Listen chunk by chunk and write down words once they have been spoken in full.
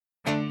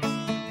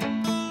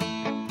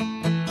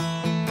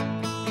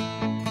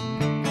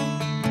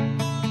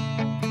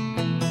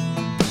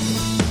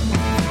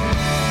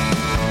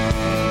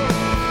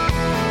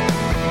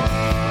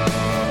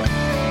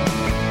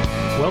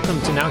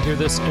welcome to Now Hear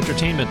This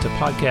Entertainment, a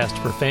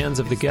podcast for fans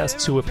of the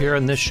guests who appear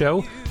on this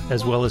show,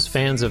 as well as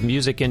fans of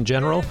music in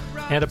general,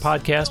 and a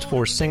podcast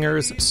for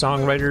singers,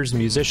 songwriters,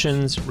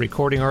 musicians,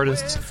 recording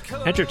artists,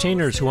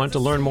 entertainers who want to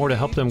learn more to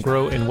help them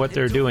grow in what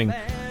they're doing.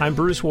 I'm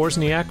Bruce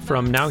Wozniak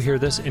from Now Hear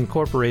This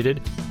Incorporated,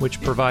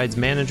 which provides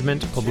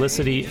management,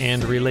 publicity,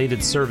 and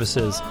related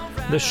services.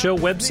 The show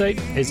website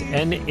is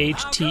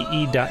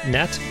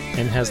NHTE.net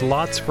and has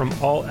lots from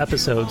all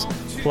episodes,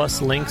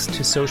 plus links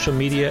to social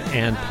media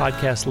and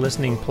podcast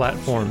listening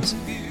platforms.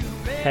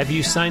 Have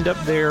you signed up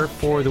there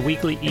for the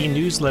weekly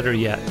e-newsletter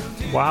yet?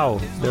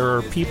 Wow, there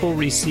are people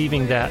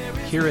receiving that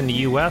here in the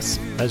U.S.,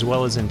 as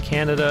well as in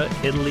Canada,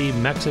 Italy,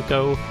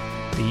 Mexico,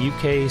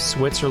 the UK,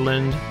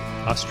 Switzerland,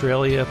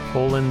 Australia,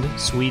 Poland,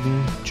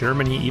 Sweden,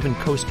 Germany, even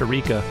Costa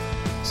Rica.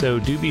 So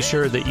do be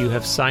sure that you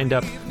have signed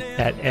up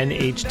at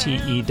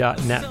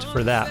nhte.net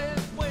for that.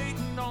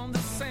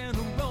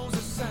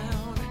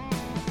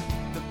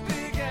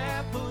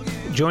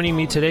 Joining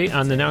me today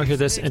on the Now Hear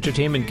This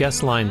Entertainment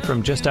guest line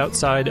from just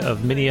outside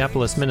of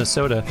Minneapolis,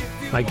 Minnesota,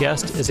 my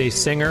guest is a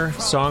singer,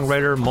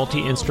 songwriter,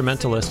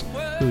 multi-instrumentalist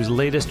whose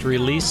latest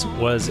release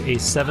was a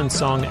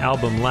 7-song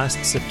album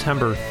last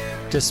September.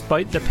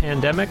 Despite the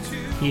pandemic,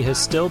 he has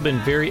still been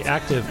very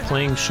active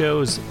playing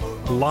shows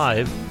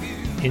live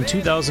in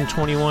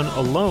 2021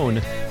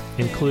 alone,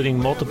 including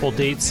multiple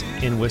dates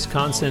in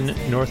Wisconsin,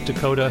 North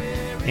Dakota,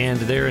 and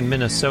there in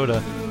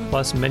Minnesota,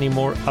 plus many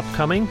more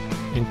upcoming,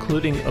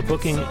 including a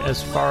booking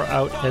as far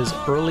out as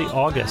early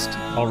August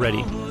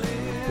already.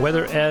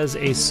 Whether as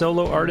a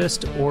solo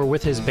artist or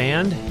with his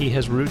band, he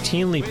has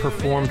routinely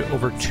performed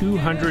over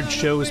 200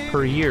 shows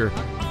per year,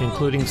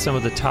 including some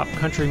of the top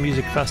country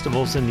music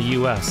festivals in the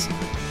U.S.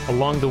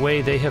 Along the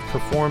way, they have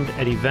performed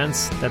at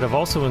events that have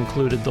also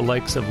included the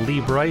likes of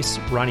Lee Brice,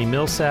 Ronnie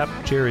Milsap,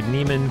 Jerrod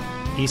Niemann,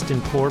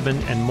 Easton Corbin,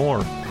 and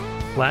more.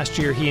 Last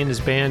year, he and his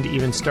band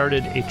even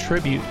started a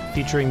tribute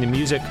featuring the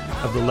music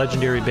of the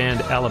legendary band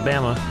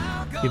Alabama.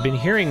 You've been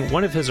hearing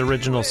one of his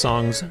original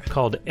songs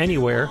called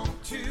Anywhere.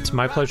 It's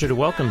my pleasure to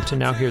welcome to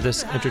Now Hear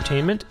This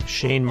Entertainment,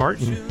 Shane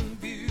Martin.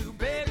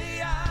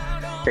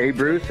 Hey,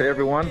 Bruce. Hey,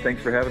 everyone.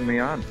 Thanks for having me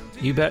on.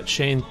 You bet,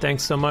 Shane.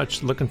 Thanks so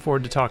much. Looking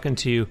forward to talking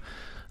to you.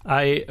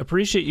 I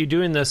appreciate you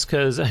doing this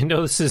because I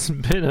know this has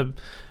been a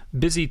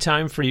busy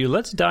time for you.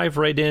 Let's dive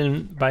right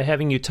in by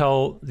having you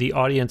tell the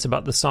audience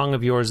about the song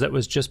of yours that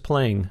was just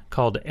playing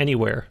called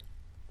Anywhere.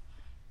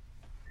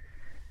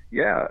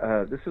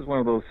 Yeah, this is one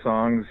of those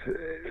songs,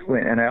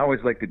 and I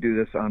always like to do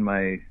this on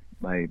my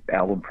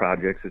album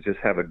projects, is just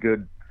have a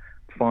good,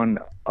 fun,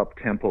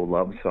 up-tempo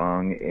love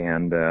song,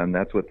 and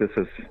that's what this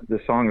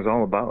song is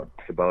all about.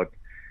 It's about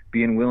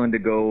being willing to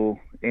go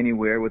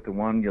anywhere with the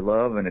one you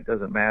love, and it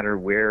doesn't matter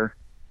where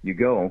you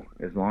go,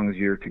 as long as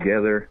you're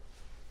together.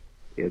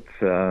 It's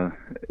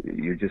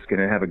you're just going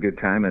to have a good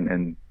time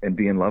and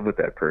be in love with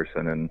that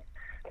person. And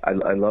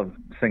I love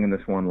singing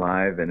this one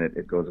live, and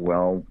it goes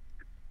well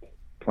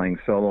playing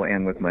solo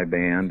and with my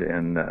band,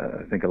 and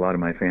I think a lot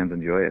of my fans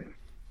enjoy it.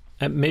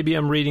 Maybe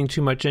I'm reading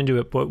too much into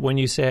it, but when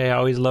you say I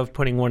always love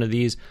putting one of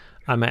these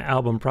on my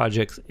album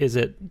projects, is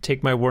it,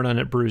 take my word on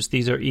it, Bruce,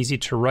 these are easy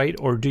to write,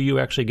 or do you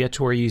actually get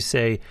to where you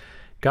say,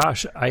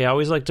 gosh, I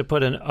always like to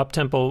put an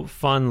up-tempo,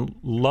 fun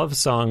love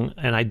song,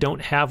 and I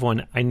don't have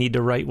one. I need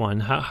to write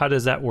one. How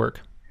does that work?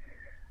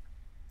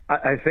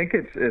 I think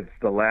it's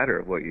the latter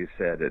of what you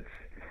said. It's,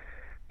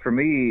 for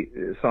me,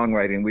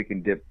 songwriting, we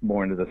can dip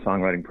more into the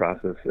songwriting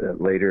process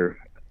later,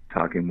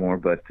 talking more,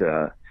 but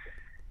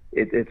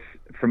it's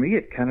for me,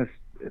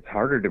 it's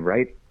harder to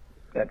write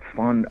that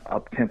fun,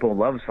 up-tempo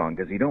love song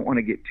because you don't want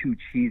to get too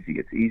cheesy.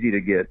 It's easy to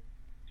get,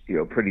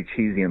 pretty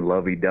cheesy and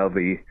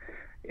lovey-dovey.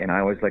 And I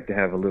always like to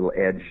have a little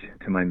edge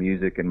to my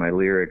music and my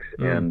lyrics,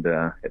 and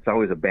it's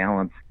always a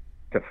balance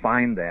to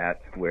find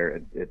that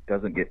where it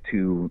doesn't get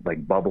too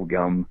like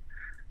bubblegum,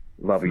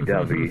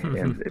 lovey-dovey,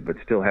 but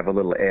still have a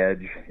little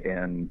edge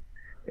and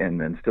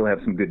then still have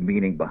some good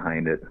meaning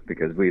behind it.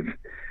 Because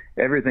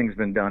everything's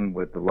been done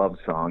with the love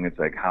song. It's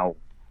like how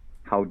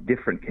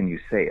different can you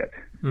say it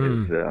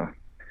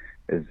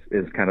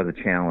is kind of the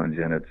challenge,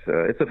 and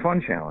it's a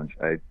fun challenge.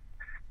 I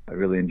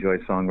really enjoy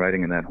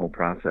songwriting and that whole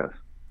process.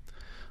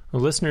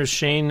 Well, listeners,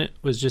 Shane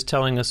was just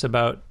telling us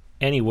about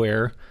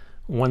Anywhere,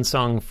 one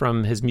song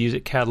from his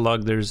music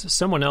catalog. There's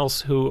someone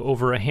else who,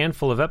 over a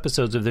handful of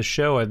episodes of this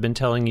show, I've been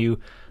telling you,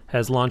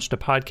 has launched a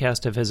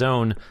podcast of his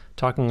own,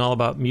 talking all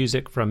about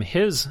music from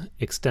his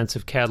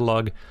extensive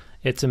catalog.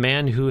 It's a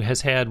man who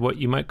has had what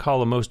you might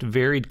call a most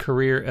varied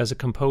career as a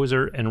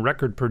composer and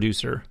record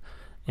producer,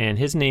 and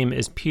his name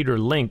is Peter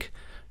Link.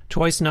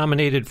 Twice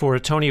nominated for a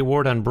Tony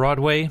Award on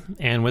Broadway,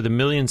 and with a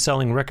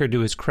million-selling record to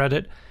his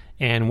credit,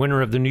 and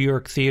winner of the New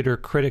York Theater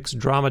Critics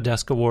Drama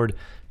Desk Award,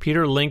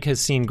 Peter Link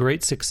has seen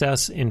great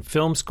success in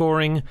film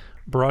scoring,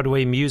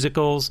 Broadway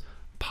musicals,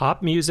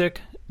 pop music,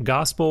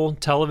 gospel,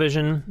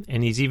 television,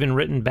 and he's even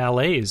written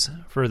ballets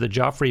for the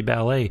Joffrey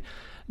Ballet.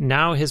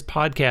 Now his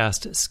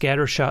podcast,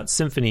 Scattershot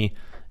Symphony,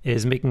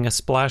 is making a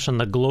splash on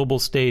the global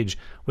stage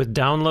with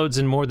downloads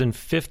in more than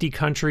 50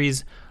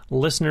 countries,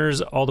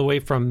 listeners all the way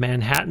from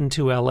Manhattan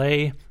to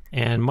LA,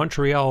 and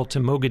Montreal to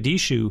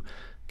Mogadishu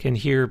can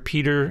hear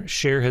Peter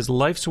share his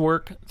life's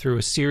work through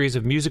a series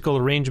of musical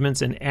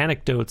arrangements and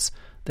anecdotes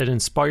that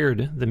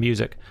inspired the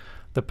music.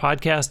 The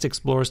podcast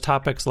explores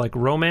topics like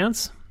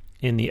romance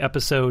in the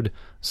episode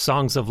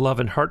Songs of Love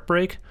and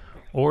Heartbreak,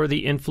 or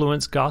the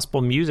influence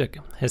gospel music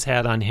has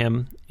had on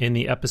him in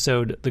the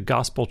episode The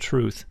Gospel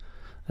Truth.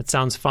 That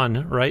sounds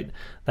fun, right?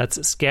 That's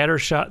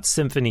Scattershot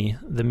Symphony,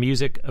 the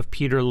music of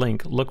Peter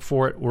Link. Look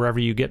for it wherever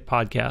you get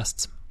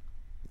podcasts.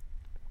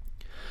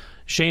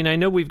 Shane, I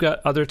know we've got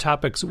other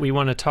topics we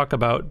want to talk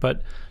about,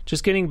 but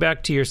just getting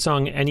back to your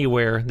song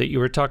Anywhere that you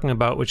were talking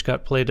about, which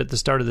got played at the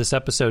start of this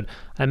episode,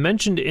 I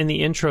mentioned in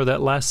the intro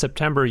that last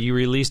September you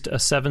released a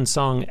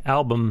 7-song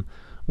album,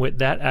 with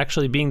that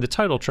actually being the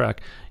title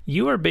track.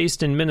 You are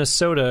based in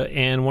Minnesota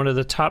and one of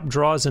the top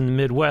draws in the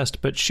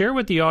Midwest, but share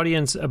with the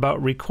audience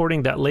about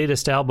recording that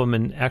latest album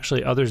and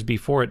actually others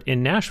before it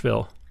in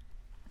Nashville.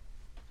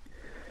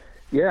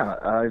 Yeah,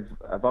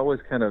 I've always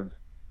kind of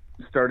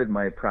started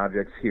my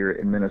projects here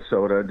in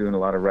Minnesota, doing a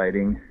lot of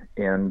writing,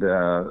 and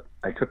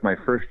I took my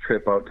first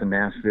trip out to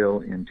Nashville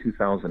in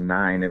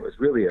 2009. It was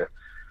really a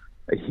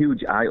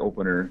huge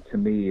eye-opener to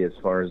me as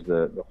far as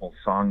the whole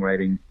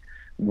songwriting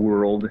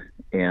world,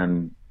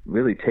 and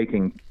really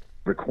taking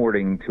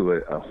recording to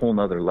a whole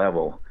nother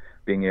level,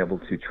 being able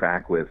to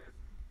track with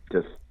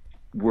just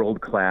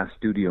world-class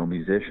studio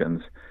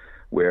musicians,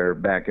 where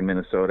back in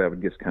Minnesota I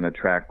would just kind of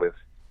track with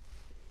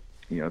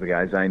the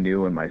guys I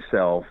knew and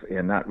myself,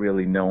 and not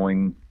really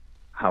knowing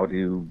how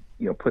to,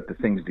 put the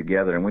things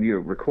together. And when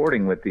you're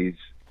recording with these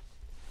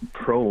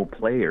pro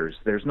players,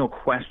 there's no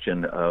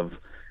question of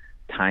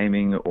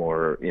timing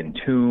or in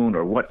tune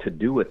or what to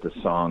do with the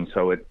song.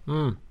 So it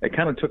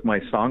kind of took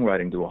my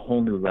songwriting to a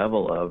whole new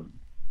level of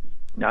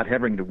not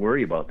having to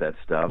worry about that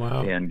stuff.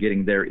 Wow. And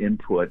getting their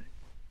input,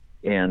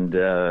 and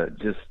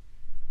just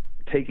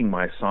taking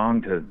my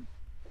song to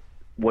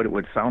what it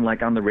would sound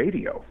like on the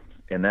radio.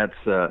 And that's,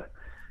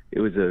 it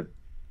was a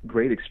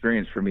great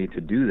experience for me to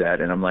do that.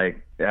 And I'm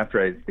like,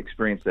 after I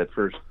experienced that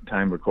first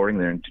time recording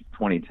there in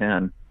 2010,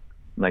 I'm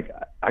like,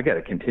 I got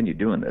to continue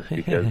doing this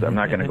because I'm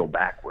not going to go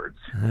backwards.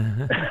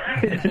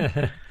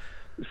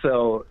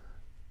 So,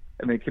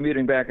 I mean,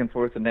 commuting back and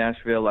forth to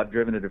Nashville, I've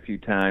driven it a few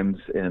times,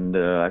 and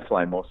I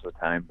fly most of the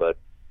time, but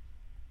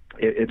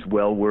it was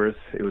well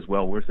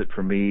worth it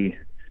for me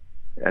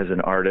as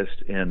an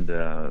artist and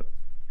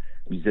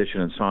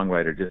musician and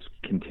songwriter. Just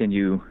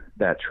continue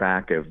that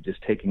track of just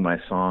taking my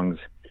songs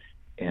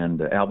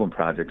and album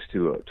projects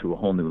to a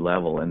whole new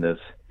level. And this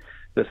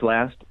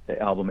last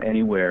album,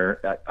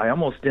 Anywhere, I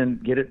almost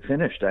didn't get it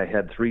finished. I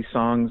had 3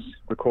 songs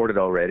recorded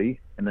already,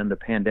 and then the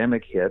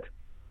pandemic hit,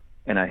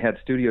 and I had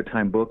studio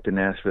time booked in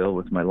Nashville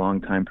with my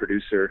longtime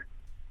producer,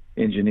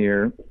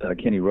 engineer,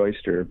 Kenny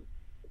Royster.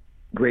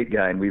 Great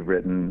guy, and we've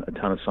written a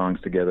ton of songs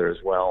together as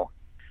well.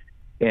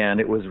 And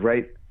it was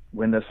right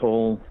when this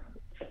whole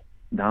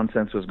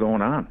nonsense was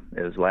going on.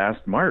 It was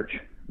last March,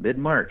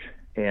 mid-March,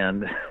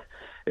 and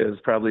it was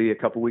probably a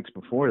couple weeks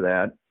before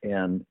that,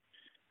 and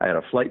I had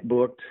a flight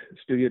booked,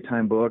 studio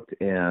time booked,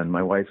 and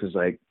my wife was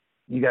like,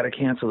 you got to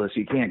cancel this,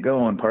 you can't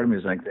go. And part of me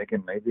was like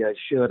thinking, maybe I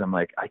should. I'm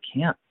like, I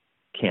can't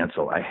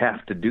cancel, I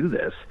have to do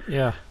this.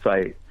 Yeah. So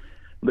I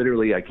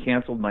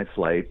canceled my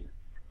flight,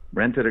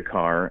 rented a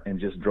car, and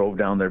just drove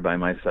down there by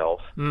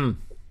myself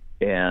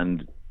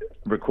and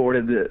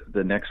recorded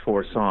the next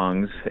 4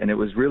 songs. And it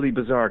was really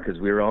bizarre because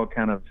we were all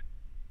kind of,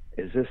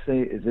 is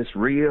this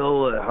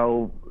real?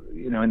 How,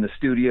 in the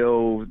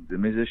studio, the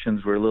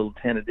musicians were a little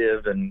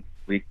tentative, and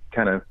we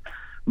kind of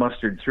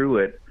mustered through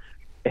it.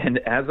 And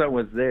as I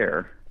was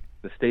there,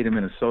 the state of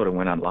Minnesota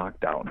went on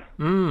lockdown.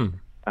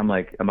 I'm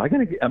like, am I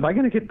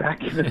gonna get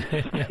back in the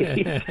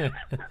state?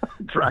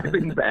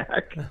 Driving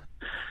back,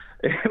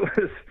 it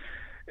was,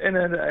 and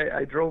then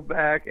I drove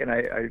back, and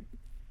I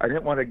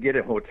didn't want to get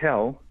a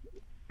hotel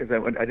because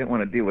I didn't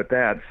want to deal with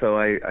that. So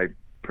I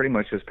pretty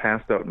much just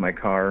passed out in my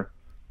car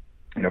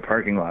in a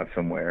parking lot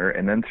somewhere,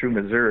 and then through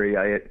Missouri,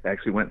 I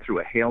actually went through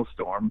a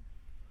hailstorm,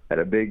 had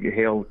a big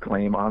hail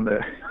claim on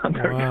their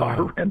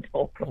car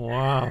rental.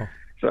 Wow.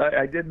 So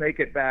I did make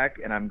it back,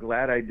 and I'm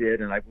glad I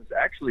did. And I was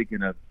actually going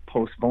to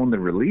postpone the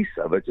release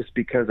of it just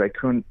because I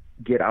couldn't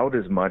get out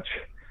as much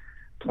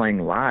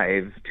playing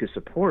live to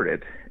support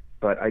it.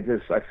 But I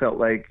felt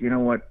like, you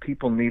know what,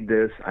 people need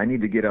this. I need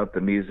to get out the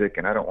music,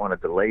 and I don't want to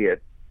delay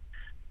it.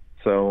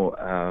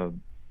 So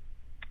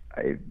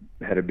I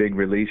had a big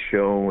release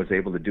show, was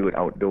able to do it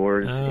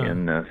outdoors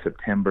in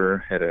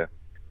September, had a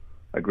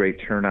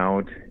great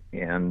turnout,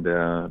 and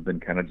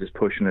been kind of just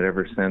pushing it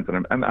ever since.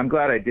 And I'm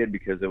glad I did,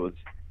 because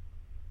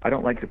I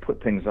don't like to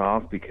put things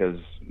off because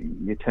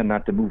you tend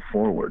not to move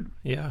forward.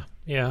 Yeah,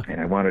 yeah.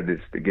 And I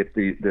wanted to get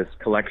this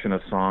collection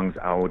of songs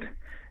out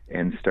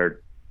and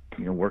start,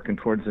 working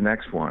towards the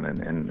next one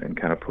and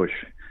kind of push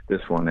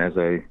this one as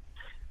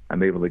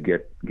I'm able to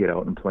get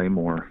out and play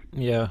more.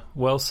 Yeah,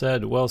 well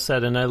said, well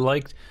said. And I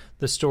liked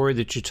the story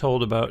that you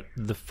told about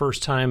the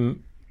first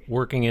time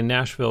working in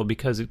Nashville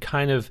because it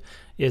kind of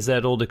is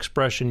that old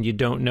expression, you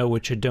don't know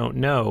what you don't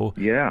know.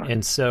 Yeah.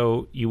 And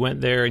so you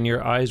went there and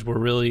your eyes were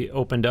really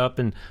opened up.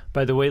 And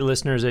by the way,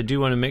 listeners, I do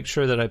want to make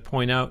sure that I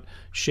point out,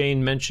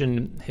 Shane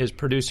mentioned his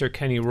producer,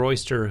 Kenny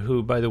Royster,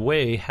 who, by the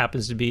way,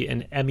 happens to be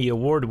an Emmy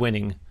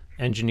Award-winning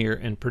engineer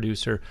and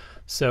producer.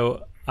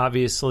 So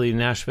obviously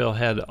Nashville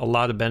had a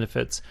lot of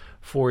benefits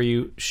for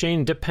you.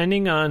 Shane,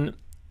 depending on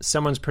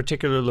someone's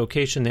particular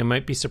location, they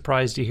might be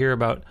surprised to hear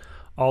about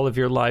all of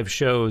your live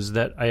shows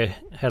that I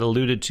had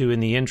alluded to in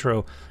the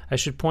intro. I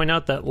should point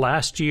out that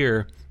last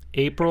year,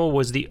 April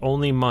was the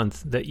only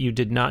month that you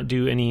did not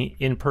do any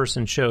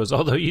in-person shows,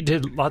 although you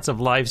did lots of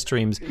live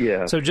streams.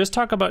 Yeah. So just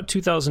talk about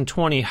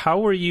 2020. How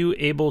were you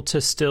able to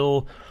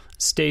still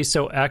stay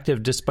so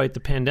active despite the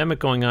pandemic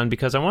going on?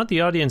 Because I want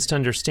the audience to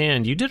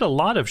understand you did a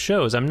lot of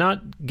shows. I'm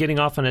not getting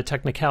off on a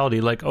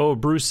technicality like, oh,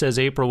 Bruce says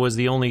April was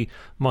the only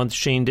month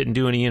Shane didn't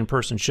do any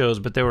in-person shows,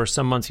 but there were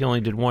some months he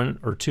only did one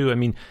or two. I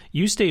mean,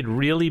 you stayed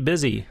really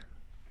busy.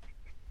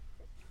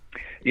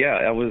 Yeah,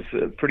 I was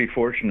pretty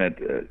fortunate,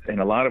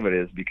 and a lot of it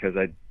is because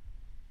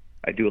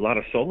I do a lot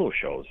of solo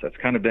shows. That's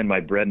kind of been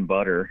my bread and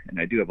butter,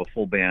 and I do have a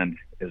full band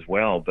as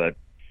well, but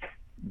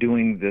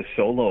doing this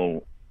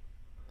solo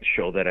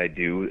show that I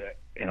do,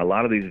 and a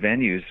lot of these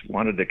venues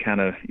wanted to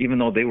kind of, even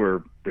though they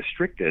were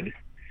restricted,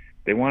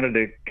 they wanted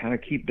to kind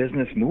of keep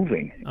business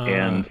moving.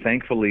 And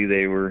thankfully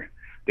they were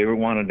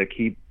wanted to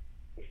keep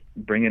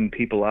bringing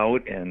people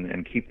out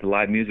and keep the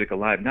live music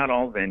alive. Not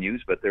all venues,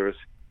 but there's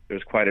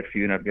quite a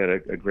few, and I've got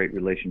a great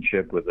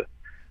relationship with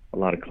a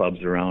lot of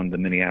clubs around the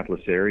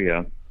Minneapolis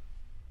area.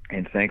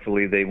 And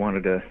thankfully they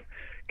wanted to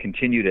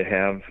continue to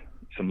have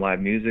some live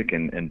music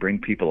and bring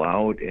people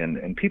out,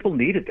 and people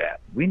needed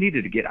that. We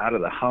needed to get out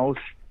of the house.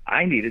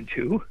 I needed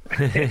to,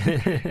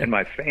 and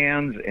my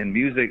fans and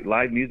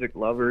live music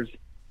lovers,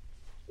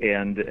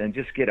 and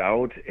just get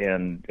out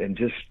and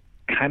just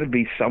kind of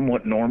be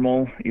somewhat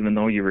normal, even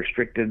though you're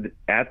restricted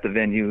at the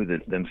venue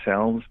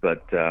themselves.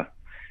 But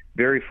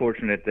very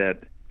fortunate that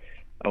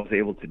I was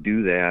able to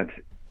do that.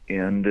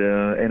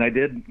 And I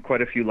did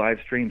quite a few live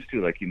streams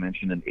too, like you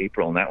mentioned, in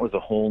April, and that was a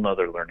whole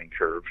nother learning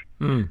curve.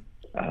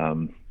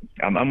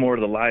 I'm more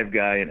of the live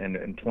guy,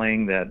 and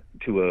playing that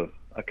to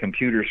a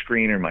computer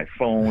screen or my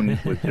phone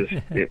was just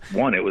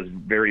it was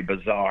very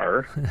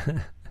bizarre.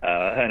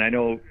 And I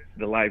know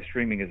the live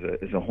streaming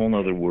is a whole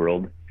nother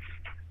world,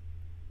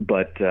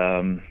 but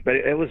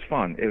it was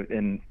fun.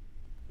 And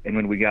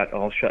when we got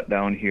all shut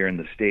down here in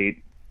the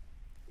state,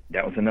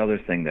 that was another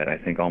thing that I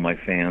think all my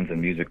fans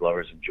and music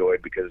lovers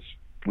enjoyed, because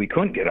we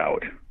couldn't get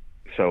out.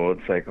 So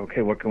it's like,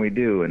 okay, what can we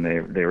do? And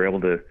they were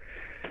able to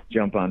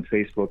jump on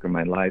Facebook or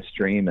my live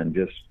stream and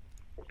just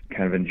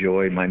kind of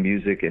enjoy my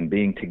music and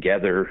being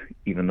together,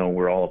 even though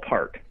we're all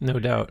apart. No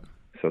doubt.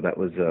 So that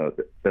was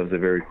a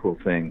very cool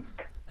thing.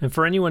 And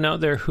for anyone out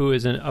there who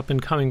is an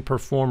up-and-coming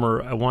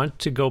performer, I want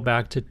to go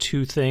back to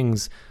two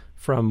things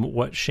from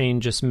what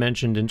Shane just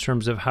mentioned in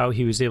terms of how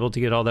he was able to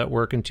get all that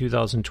work in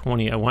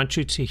 2020. I want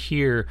you to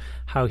hear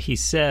how he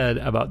said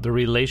about the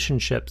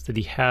relationships that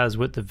he has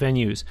with the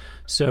venues.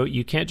 So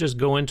you can't just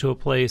go into a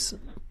place,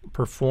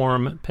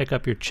 perform, pick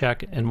up your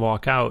check, and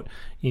walk out.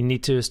 You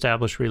need to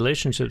establish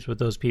relationships with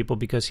those people,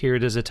 because here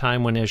it is a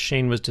time when, as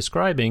Shane was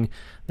describing,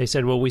 they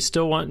said, well, we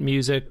still want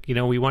music. You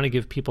know, we want to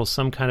give people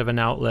some kind of an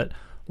outlet.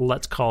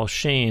 Let's call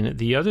Shane.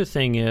 The other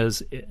thing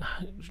is,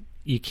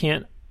 you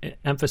can't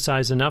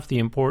emphasize enough the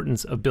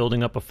importance of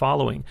building up a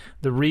following.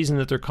 The reason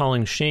that they're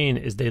calling Shane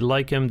is they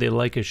like him, they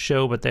like his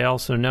show, but they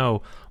also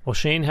know, well,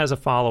 Shane has a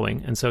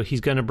following, and so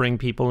he's going to bring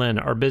people in.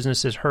 Our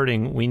business is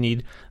hurting. We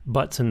need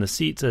butts in the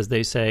seats, as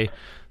they say.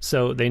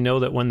 So they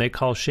know that when they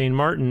call Shane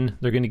Martin,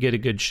 they're going to get a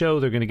good show,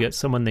 they're going to get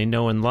someone they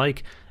know and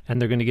like,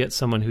 and they're going to get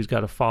someone who's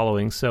got a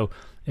following. So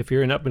if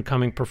you're an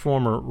up-and-coming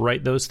performer,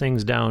 write those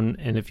things down,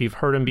 and if you've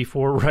heard them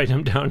before, write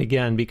them down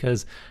again,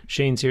 because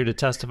Shane's here to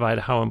testify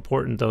to how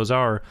important those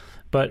are.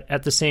 But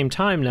at the same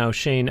time now,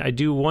 Shane, I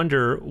do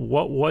wonder,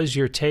 what was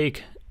your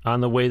take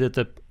on the way that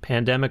the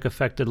pandemic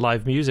affected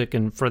live music?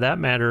 And for that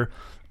matter,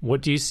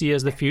 what do you see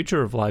as the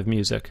future of live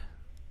music?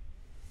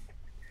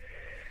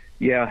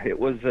 Yeah, it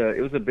was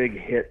a big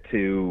hit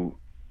to,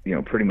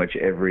 pretty much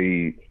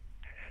every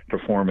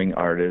performing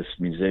artist,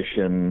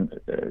 musician,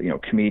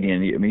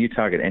 comedian. I mean, you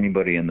talk at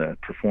anybody in the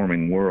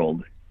performing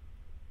world,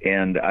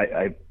 and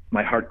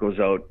my heart goes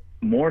out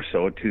more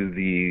so to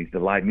the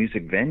live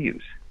music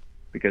venues,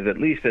 because at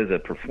least as a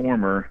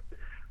performer,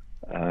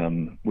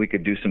 we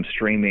could do some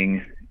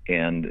streaming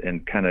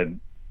and kind of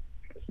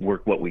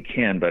work what we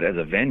can. But as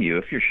a venue,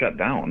 if you're shut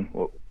down,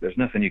 well, there's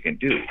nothing you can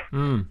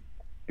do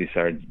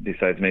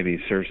besides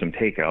maybe serve some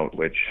takeout,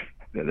 which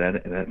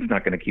that's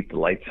not going to keep the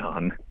lights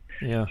on.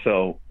 Yeah.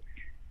 So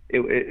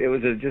it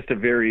was just a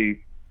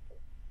very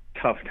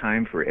tough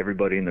time for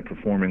everybody in the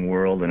performing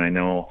world. And I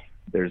know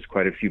there's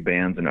quite a few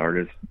bands and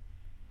artists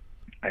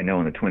I know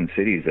in the Twin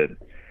Cities that,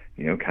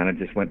 kind of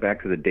just went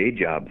back to the day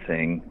job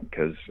thing,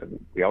 because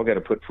we all got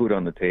to put food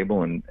on the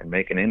table and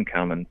make an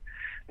income. And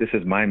this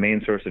is my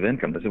main source of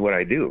income. This is what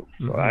I do.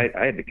 So I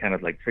had to kind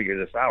of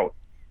figure this out.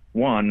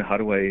 One, how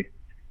do I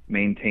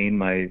maintain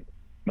my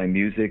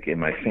music and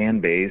my fan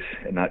base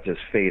and not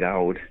just fade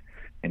out?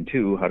 And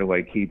two, how do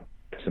I keep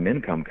some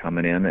income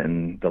coming in?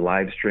 And the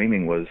live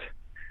streaming was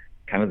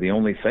kind of the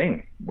only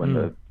thing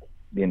when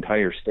the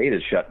entire state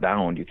is shut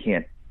down. You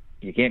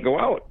can't go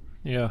out.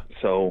 Yeah.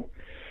 So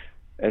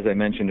as I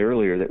mentioned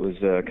earlier, that was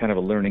kind of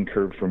a learning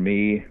curve for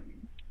me.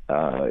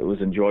 It was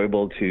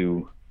enjoyable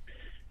to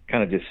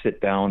kind of just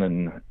sit down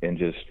and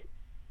just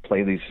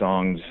play these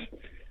songs,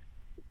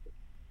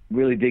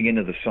 really dig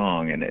into the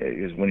song.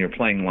 And when you're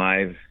playing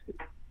live,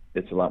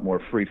 it's a lot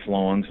more free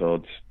flowing. So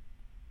it's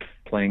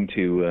playing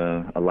to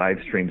a live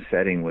stream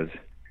setting was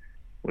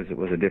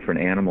a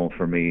different animal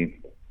for me.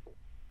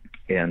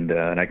 And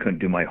I couldn't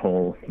do my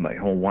whole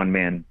one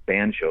man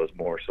band shows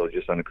more so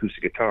just on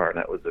acoustic guitar. And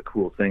that was a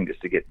cool thing,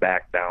 just to get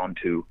back down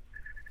to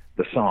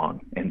the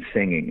song and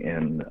singing.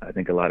 And I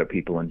think a lot of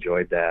people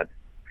enjoyed that.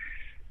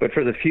 But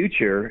for the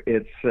future,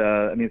 it's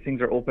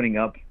things are opening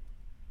up.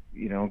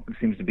 It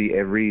seems to be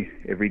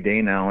every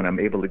day now, and I'm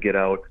able to get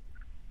out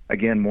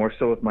again more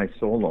so with my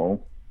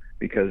solo,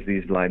 because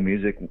these live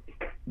music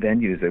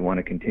venues, they want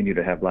to continue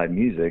to have live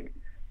music.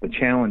 The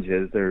challenge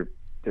is they're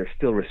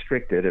still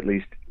restricted, at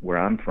least where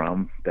I'm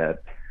from,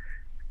 that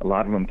a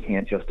lot of them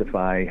can't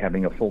justify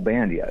having a full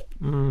band yet.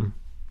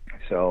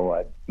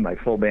 So my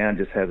full band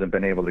just hasn't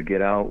been able to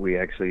get out. We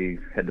actually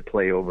had to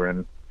play over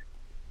in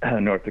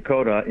North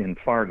Dakota in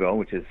Fargo,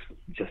 which is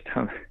just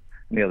on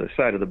the other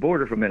side of the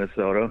border from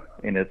Minnesota,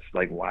 and it's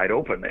like wide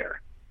open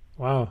there.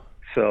 Wow.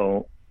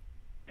 So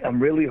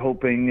I'm really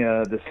hoping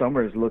the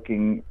summer is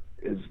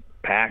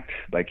packed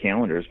by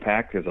calendars,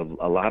 packed, because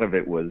a lot of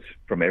it was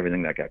from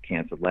everything that got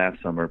canceled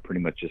last summer,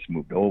 pretty much just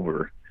moved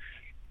over.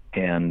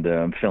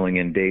 And filling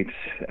in dates.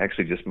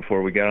 Actually, just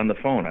before we got on the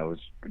phone,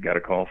 got a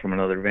call from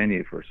another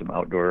venue for some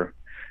outdoor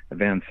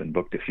events and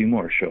booked a few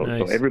more shows. Nice.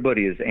 So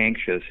everybody is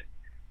anxious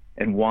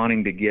and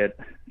wanting to get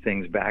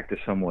things back to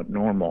somewhat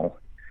normal.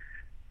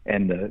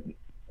 And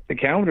the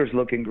calendar's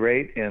looking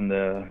great, and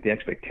the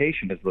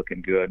expectation is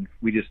looking good.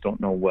 We just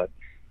don't know what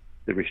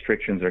the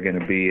restrictions are going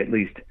to be, at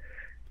least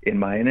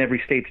in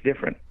every state's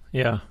different.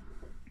 Yeah.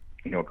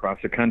 Across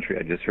the country,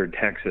 I just heard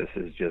Texas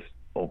is just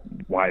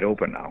wide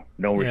open now,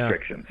 no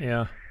restrictions.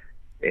 Yeah.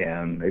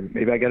 And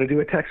maybe I got to do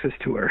a Texas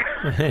tour.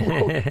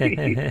 We'll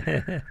see.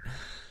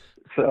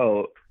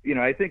 So,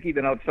 I think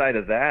even outside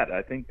of that,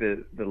 I think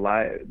the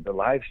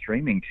live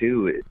streaming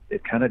too,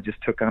 it kind of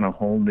just took on a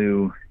whole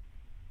new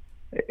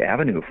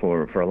avenue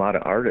for a lot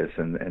of artists,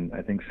 and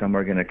I think some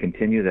are going to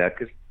continue that,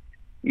 because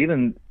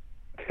even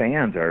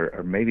fans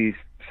are maybe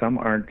some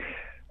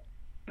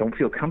don't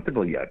feel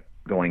comfortable yet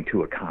going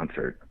to a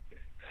concert,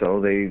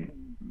 so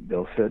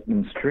they'll sit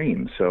and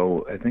stream.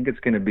 So I think it's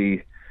going to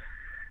be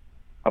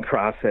a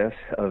process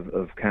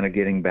of kind of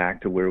getting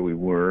back to where we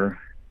were,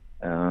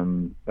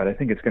 but I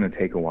think it's going to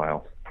take a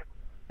while.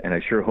 And I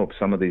sure hope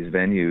some of these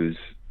venues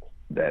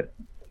that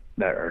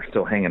are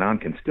still hanging on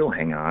can still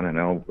hang on. I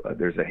know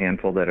there's a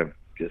handful that have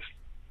just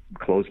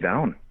closed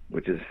down,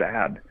 which is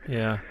sad.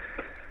 Yeah.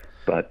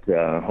 But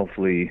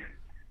hopefully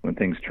when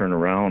things turn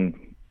around,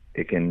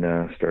 it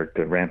can start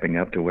ramping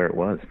up to where it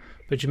was.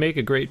 But you make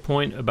a great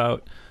point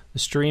about the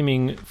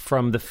streaming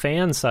from the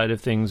fan side of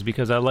things,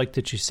 because I like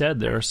that you said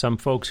there are some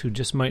folks who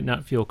just might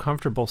not feel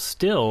comfortable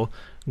still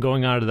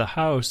going out of the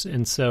house,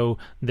 and so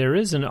there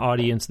is an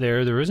audience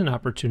there is an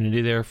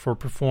opportunity there for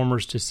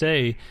performers to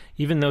say,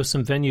 even though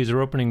some venues are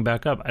opening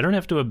back up, I don't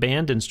have to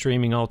abandon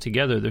streaming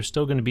altogether. There's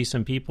still going to be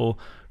some people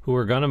who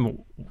are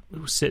going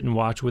to sit and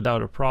watch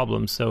without a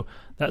problem. So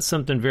that's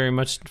something very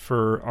much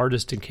for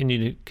artists to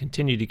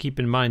continue to keep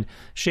in mind.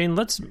 Shane,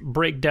 let's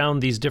break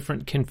down these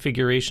different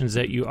configurations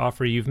that you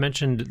offer. You've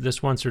mentioned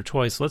this once or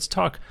twice. Let's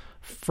talk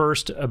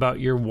first about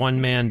your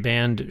one-man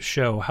band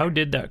show. How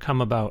did that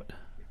come about?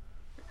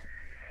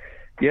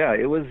 Yeah,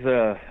 it was,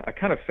 I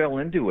kind of fell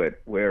into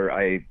it where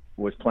I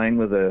was playing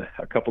with a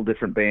couple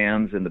different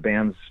bands, and the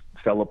bands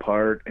fell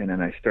apart, and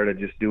then I started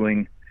just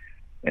doing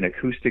an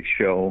acoustic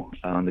show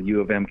on the U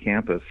of M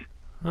campus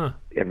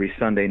every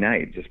Sunday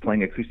night, just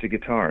playing acoustic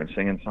guitar and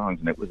singing songs.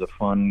 And it was a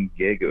fun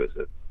gig. It was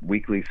a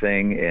weekly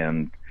thing,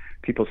 and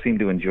people seemed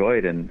to enjoy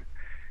it. And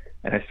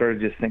I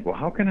started to just think, well,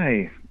 how can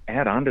I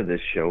add on to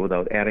this show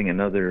without adding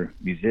another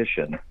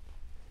musician?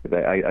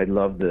 I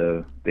love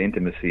the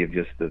intimacy of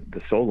just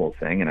the solo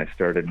thing. And I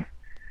started,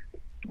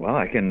 well,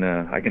 I can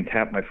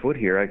tap my foot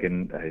here.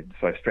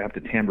 So I strapped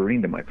a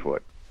tambourine to my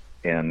foot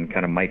and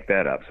kind of mic'd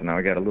that up. So now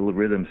I got a little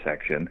rhythm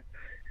section.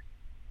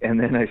 And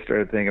then I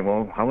started thinking,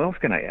 well, how else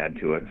can I add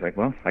to it? It's like,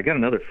 well, I got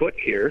another foot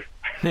here.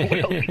 What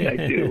else can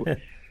I do?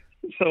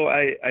 So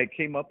I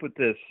came up with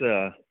this.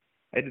 I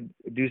had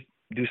to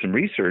do some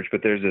research,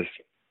 but there's this.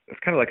 It's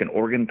kind of like an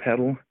organ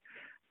pedal.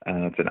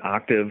 It's an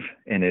octave,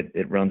 and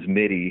it runs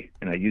MIDI.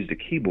 And I used a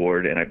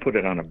keyboard, and I put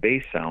it on a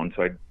bass sound.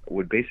 So I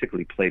would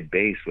basically play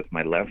bass with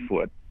my left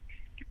foot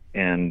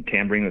and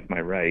tambourine with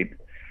my right,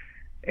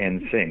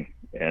 and sing.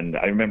 And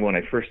I remember when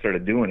I first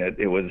started doing it,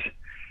 it was.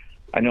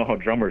 I know how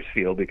drummers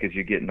feel, because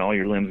you're getting all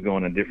your limbs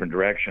going in different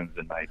directions,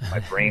 and my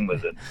brain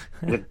was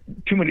with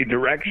too many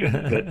directions.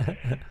 But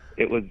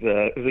was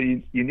a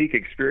unique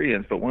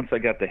experience, but once I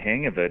got the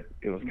hang of it,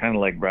 it was kind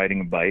of like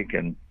riding a bike,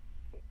 and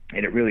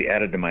it really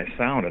added to my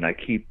sound, and I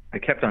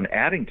kept on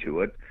adding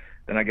to it.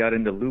 Then I got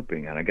into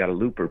looping, and I got a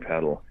looper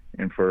pedal,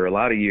 and for a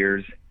lot of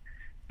years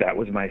that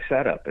was my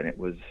setup, and it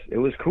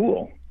was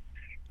cool.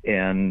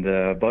 And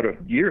about a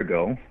year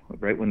ago,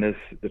 right when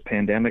the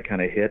pandemic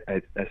kind of hit,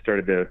 I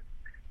started to,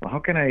 well, how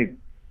can I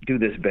do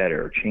this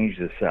better or change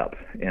this up?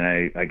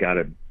 And I got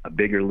a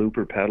bigger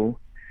looper pedal,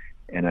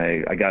 and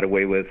I got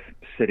away with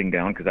sitting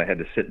down because I had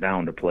to sit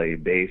down to play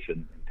bass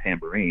and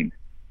tambourine.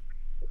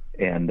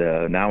 And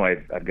now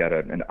I've got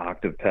an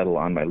octave pedal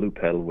on my loop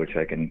pedal, which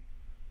I can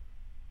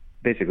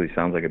basically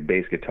sounds like a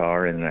bass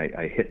guitar, and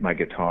I hit my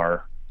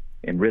guitar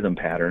in rhythm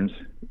patterns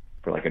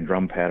for like a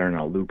drum pattern.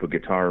 I'll loop a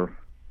guitar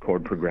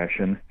chord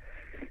progression,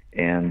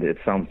 and it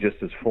sounds just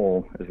as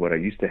full as what I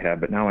used to have,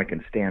 but now I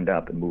can stand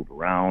up and move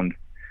around,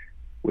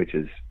 which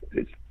is,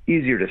 it's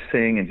easier to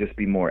sing and just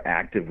be more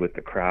active with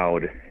the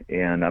crowd,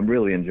 and I'm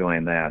really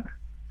enjoying that.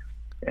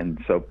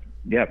 And so,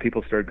 yeah,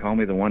 people started calling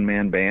me the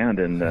one-man band,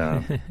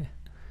 and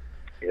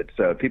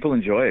it's people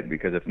enjoy it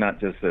because it's not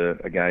just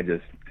a guy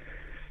just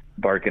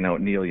barking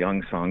out Neil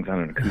Young songs on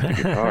an acoustic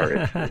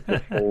guitar.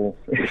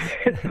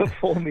 It's a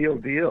full meal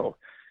deal.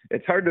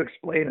 It's hard to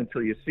explain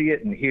until you see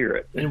it and hear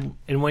it.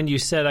 And when you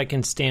said I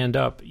can stand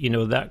up,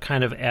 that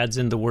kind of adds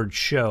in the word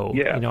show.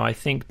 Yeah. I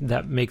think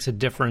that makes a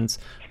difference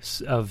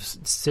of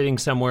sitting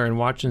somewhere and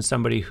watching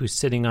somebody who's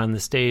sitting on the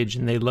stage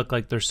and they look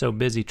like they're so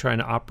busy trying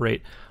to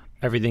operate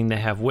everything they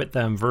have with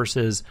them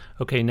versus,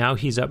 okay, now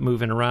he's up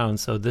moving around,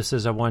 so this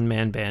is a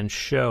one-man band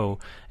show.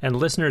 And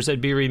listeners, I'd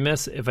be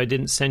remiss if I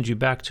didn't send you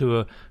back to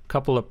a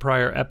couple of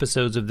prior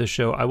episodes of the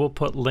show. I will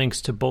put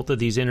links to both of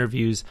these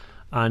interviews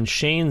on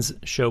Shane's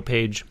show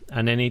page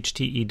on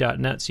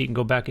NHTE.net, so you can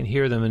go back and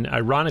hear them. And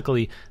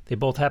ironically, they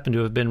both happen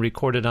to have been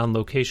recorded on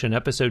location.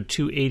 Episode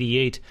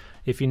 288,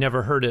 if you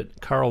never heard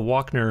it, Carl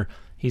Walkner,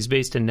 he's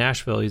based in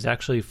Nashville. He's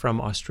actually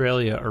from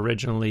Australia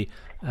originally.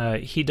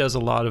 He does a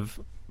lot of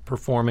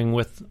performing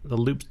with the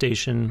loop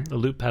station, the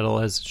loop pedal,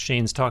 as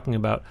Shane's talking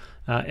about,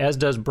 as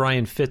does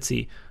Brian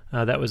Fitzy.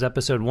 That was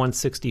episode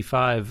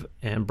 165,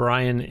 and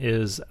Brian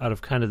is out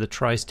of kind of the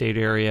tri-state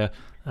area,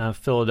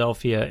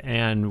 Philadelphia,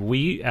 and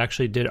we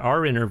actually did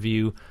our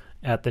interview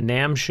at the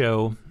NAMM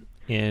show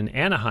in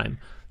Anaheim.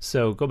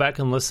 So go back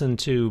and listen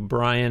to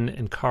Brian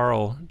and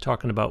Carl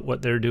talking about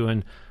what they're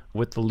doing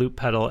with the loop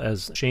pedal,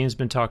 as Shane's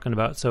been talking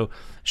about. So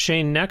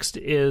Shane, next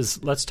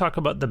is, let's talk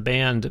about the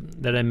band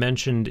that I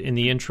mentioned in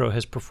the intro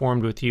has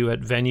performed with you at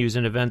venues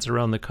and events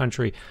around the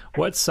country.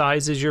 What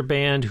size is your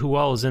band? Who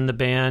all is in the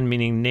band,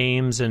 meaning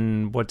names,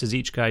 and what does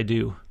each guy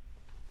do?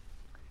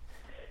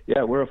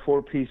 Yeah, we're a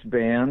 4-piece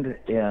band,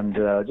 and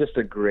just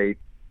a great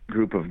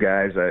group of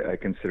guys. I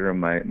consider them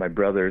my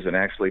brothers, and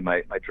actually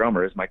my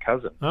drummer is my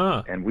cousin.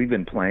 And we've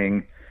been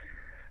playing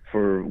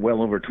for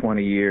well over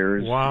 20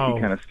 years. Wow. He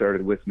kind of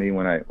started with me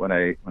when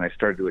I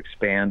started to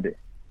expand.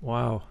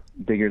 Wow.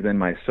 Bigger than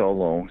my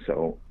solo.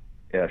 So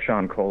yeah,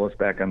 Sean Colas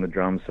back on the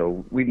drums.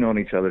 So we've known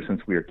each other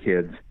since we were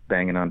kids,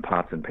 banging on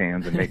pots and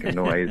pans and making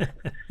noise.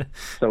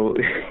 So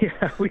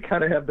yeah, we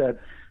kind of have that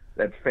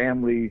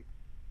family,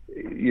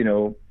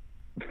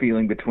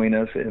 feeling between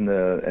us and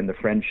the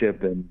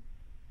friendship. And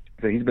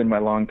so he's been my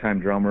longtime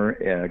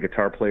drummer,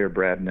 guitar player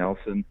Brad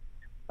Nelson.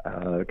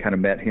 Kind of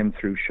met him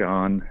through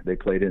Sean. They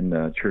played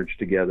in church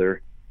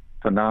together.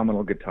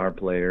 Phenomenal guitar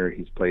player.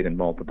 He's played in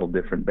multiple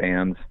different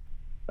bands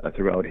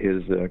throughout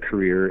his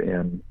career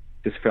and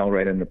just fell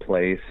right into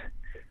place.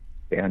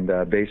 And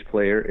bass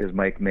player is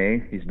Mike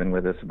May. He's been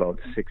with us about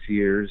 6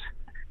 years.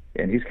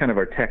 And he's kind of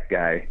our tech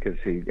guy because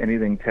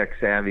anything tech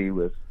savvy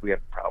we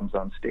have problems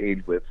on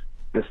stage with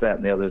this, that,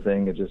 and the other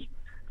thing. It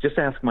just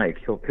ask Mike.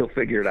 He'll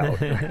figure it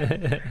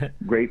out.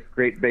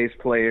 Great bass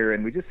player.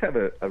 And we just have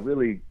a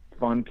really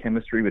fun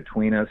chemistry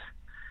between us.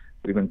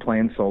 We've been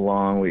playing so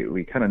long,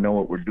 we kind of know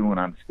what we're doing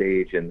on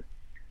stage. And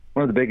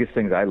one of the biggest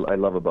things I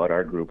love about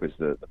our group is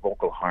the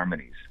vocal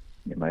harmonies.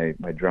 My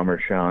drummer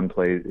Sean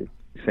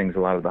sings a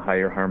lot of the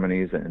higher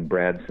harmonies, and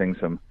Brad sings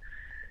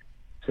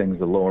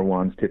the lower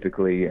ones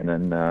typically, and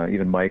then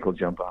even Mike will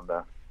jump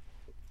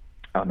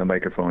on the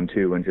microphone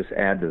too and just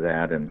add to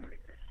that. And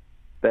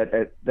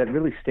that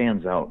really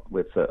stands out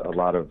with a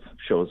lot of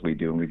shows we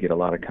do, and we get a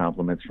lot of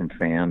compliments from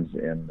fans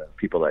and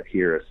people that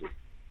hear us.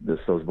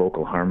 Those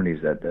vocal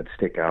harmonies that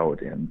stick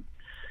out, and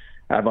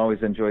I've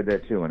always enjoyed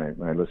that too when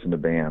I listen to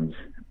bands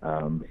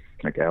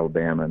like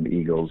Alabama and the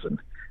Eagles and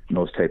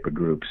those type of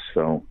groups.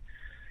 So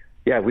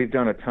yeah, we've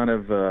done a ton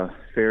of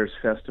fairs,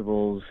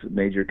 festivals,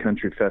 major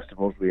country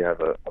festivals. We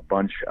have a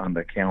bunch on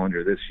the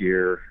calendar this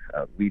year: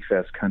 Lee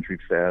Fest, Country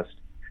Fest,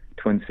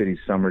 Twin Cities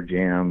Summer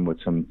Jam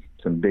with some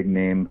big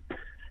name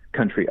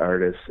country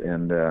artists,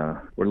 and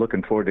we're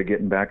looking forward to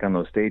getting back on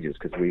those stages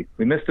because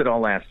we missed it all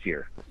last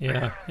year.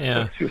 Yeah.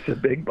 It was a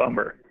big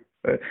bummer.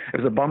 It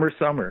was a bummer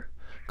summer.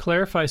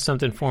 Clarify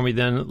something for me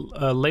then.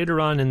 Later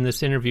on in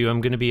this interview,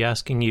 I'm going to be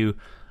asking you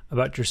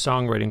about your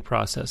songwriting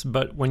process.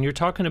 But when you're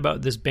talking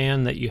about this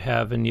band that you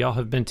have, and y'all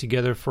have been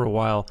together for a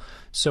while,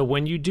 so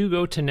when you do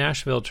go to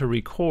Nashville to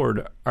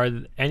record, are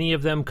any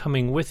of them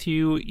coming with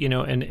you?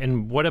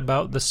 And what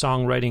about the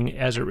songwriting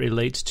as it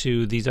relates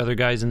to these other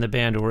guys in the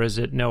band, or is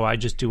it, no, I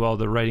just do all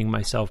the writing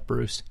myself,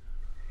 Bruce?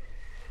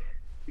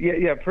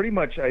 Yeah, pretty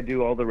much I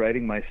do all the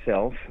writing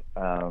myself.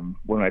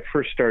 When I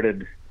first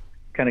started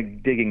kind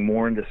of digging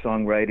more into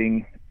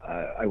songwriting,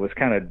 I was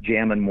kind of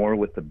jamming more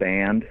with the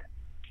band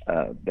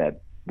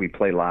that we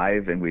play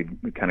live, and we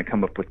kind of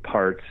come up with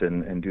parts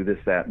and do this,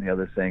 that, and the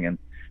other thing. And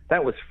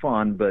that was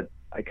fun, but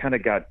I kind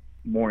of got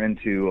more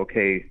into,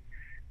 okay,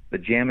 the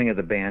jamming of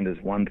the band is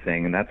one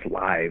thing, and that's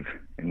live.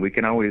 And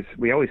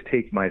we always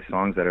take my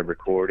songs that I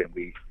record, and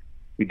we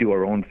do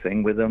our own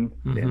thing with them,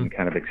 and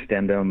kind of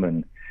extend them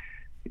and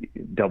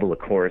double a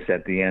chorus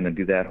at the end and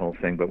do that whole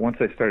thing. But once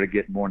I started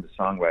getting more into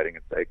songwriting,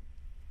 it's like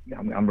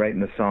I'm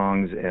writing the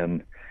songs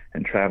and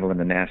traveling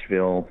to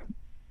Nashville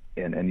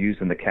and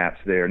using the cats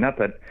there. Not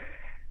that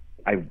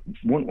I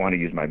wouldn't want to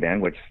use my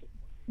band, which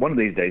one of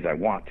these days I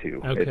want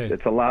to. Okay.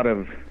 It's a lot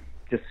of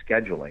just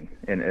scheduling,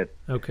 and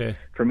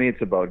for me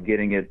it's about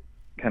getting it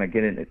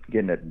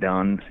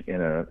done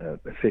in a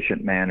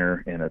efficient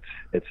manner, and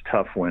it's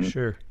tough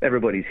when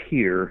everybody's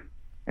here,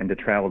 and to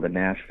travel to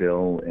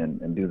Nashville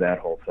and do that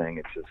whole thing,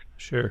 it's just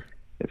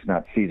it's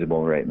not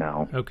feasible right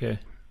now. Okay.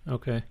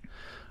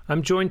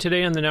 I'm joined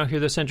today on the Now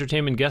Hear This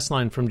Entertainment guest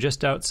line from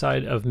just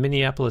outside of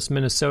Minneapolis,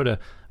 Minnesota,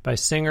 by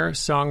singer,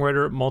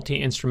 songwriter,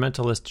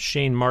 multi-instrumentalist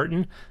Shane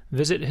Martin.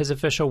 Visit his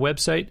official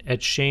website at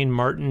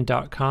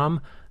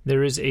shanemartin.com.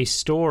 There is a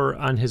store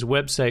on his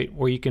website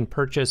where you can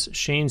purchase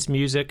Shane's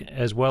music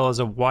as well as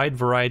a wide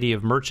variety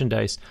of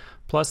merchandise.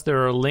 Plus,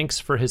 there are links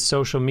for his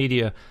social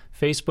media,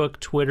 Facebook,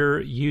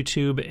 Twitter,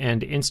 YouTube,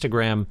 and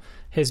Instagram.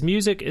 His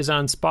music is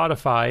on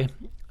Spotify,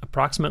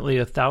 approximately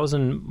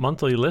 1,000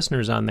 monthly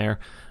listeners on there.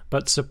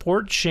 But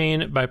support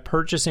Shane by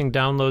purchasing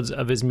downloads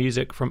of his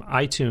music from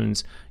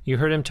iTunes. You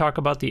heard him talk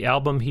about the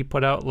album he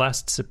put out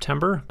last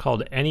September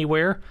called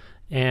Anywhere,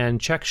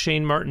 and check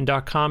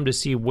shanemartin.com to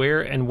see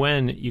where and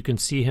when you can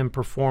see him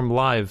perform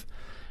live.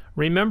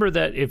 Remember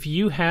that if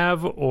you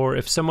have, or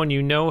if someone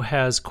you know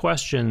has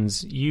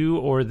questions, you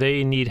or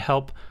they need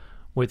help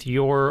with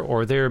your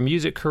or their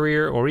music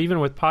career, or even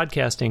with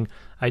podcasting,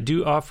 I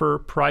do offer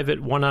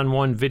private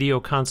one-on-one video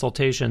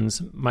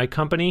consultations. My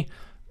company,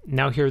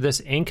 Now Hear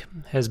This Inc.,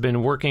 has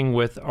been working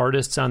with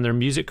artists on their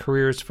music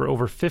careers for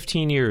over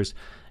 15 years.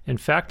 In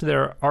fact,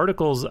 there are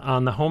articles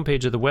on the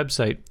homepage of the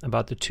website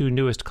about the two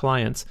newest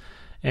clients.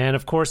 And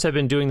of course, I've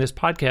been doing this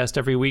podcast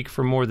every week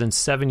for more than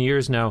 7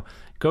 years now.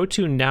 Go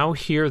to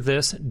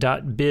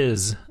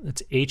nowhearthis.biz,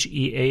 that's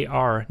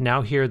HEAR,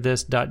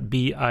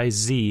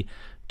 nowhearthis.biz,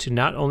 to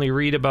not only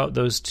read about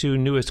those two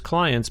newest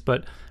clients,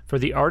 but for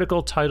the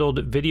article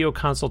titled Video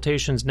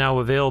Consultations Now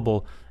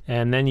Available,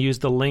 and then use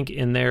the link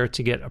in there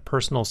to get a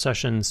personal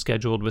session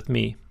scheduled with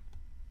me.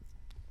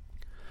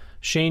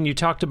 Shane, you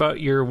talked about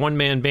your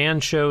one-man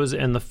band shows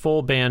and the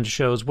full band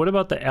shows. What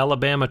about the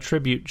Alabama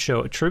tribute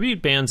show?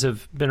 Tribute bands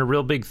have been a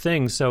real big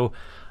thing, so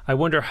I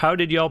wonder, how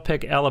did y'all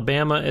pick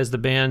Alabama as the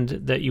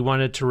band that you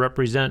wanted to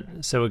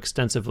represent so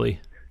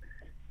extensively?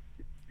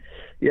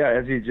 Yeah,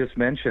 as you just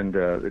mentioned,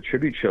 the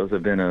tribute shows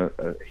have been a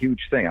huge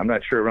thing. I'm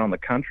not sure around the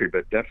country,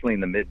 but definitely in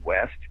the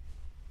Midwest.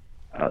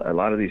 A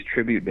lot of these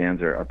tribute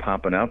bands are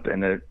popping up,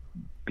 and they're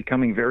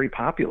becoming very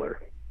popular.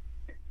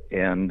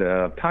 And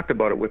I've talked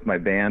about it with my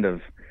band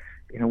of,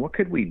 what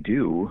could we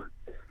do?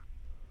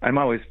 I'm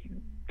always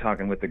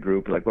talking with the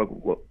group, like,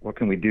 what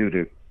can we do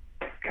to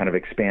kind of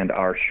expand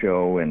our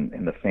show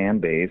and the fan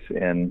base?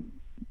 And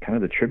kind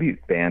of the tribute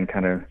band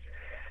kind of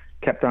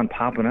kept on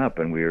popping up,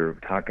 and we were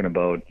talking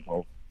about,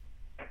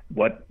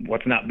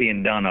 what's not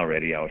being done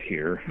already out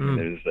here.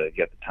 There's you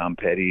got the Tom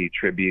Petty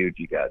tribute,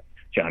 you got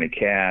Johnny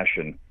Cash,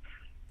 and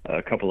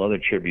a couple other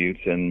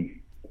tributes, and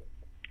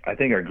I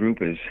think our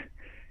group is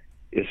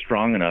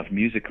strong enough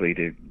musically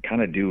to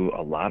kind of do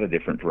a lot of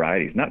different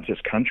varieties, not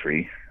just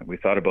country. We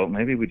thought about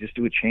maybe we just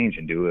do a change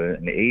and do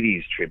an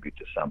 80s tribute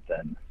to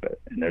something,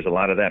 and there's a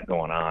lot of that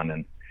going on.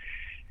 And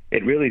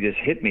it really just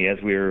hit me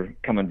as we were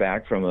coming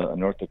back from a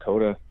North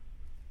Dakota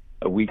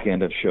a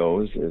weekend of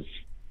shows is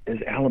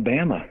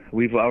Alabama.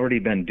 We've already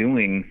been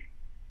doing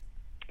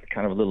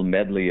kind of a little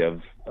medley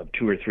of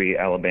 2 or 3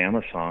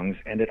 Alabama songs,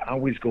 and it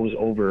always goes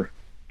over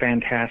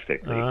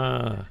fantastically.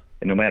 And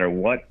no matter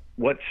what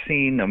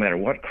scene, no matter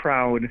what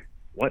crowd,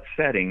 what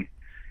setting,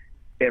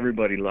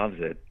 everybody loves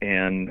it.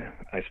 And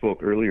I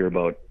spoke earlier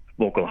about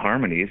vocal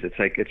harmonies. It's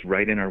like it's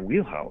right in our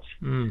wheelhouse.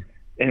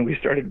 And we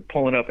started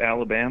pulling up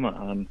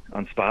Alabama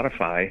on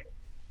Spotify,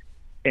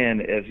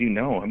 and as you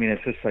know, I mean,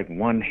 it's just like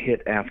one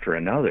hit after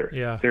another.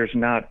 Yeah. There's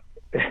not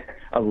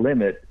a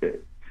limit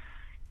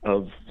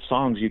of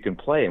songs you can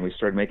play, and we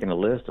started making a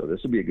list. Oh,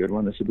 this would be a good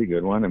one, this would be a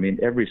good one. I mean,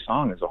 every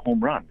song is a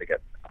home run. They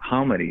got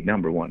how many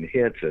number one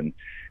hits and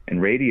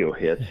radio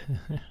hits.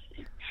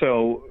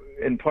 So,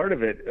 and part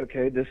of it,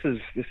 okay, this is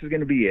going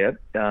to be it.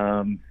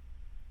 I'm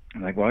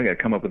like, well, I got to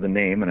come up with a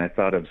name, and I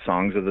thought of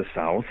Songs of the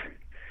South.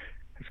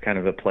 It's kind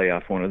of a play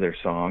off one of their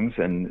songs,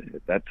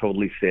 and that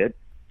totally fit.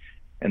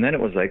 And then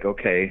it was like,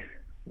 okay,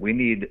 we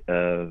need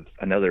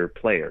another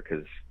player,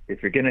 because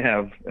if you're going to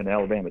have an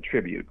Alabama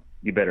tribute,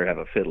 you better have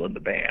a fiddle in the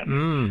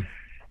band.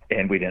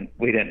 And we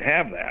didn't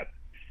have that.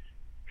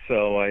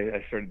 So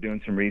I started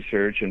doing some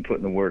research and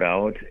putting the word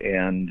out,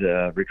 and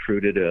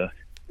recruited a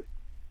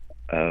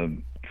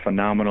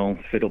phenomenal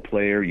fiddle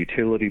player,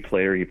 utility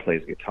player. He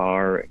plays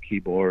guitar and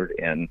keyboard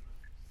and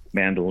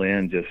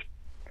mandolin.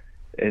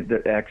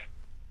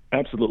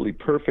 Absolutely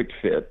perfect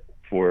fit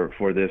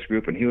for this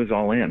group. And he was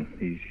all in.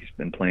 He's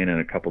been playing in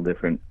a couple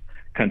different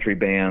country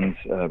bands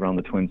around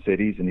the Twin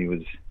Cities, and he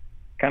was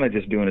kind of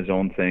just doing his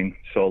own thing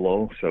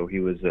solo. So he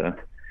was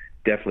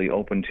definitely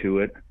open to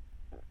it.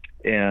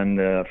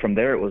 And from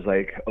there, it was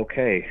like,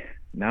 okay,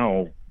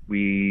 now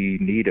we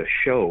need a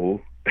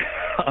show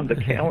on the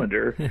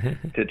calendar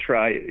to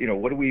try,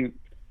 what do we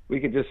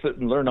could just sit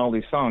and learn all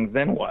these songs,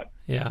 then what?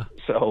 Yeah.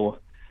 So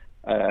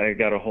I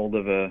got a hold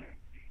of a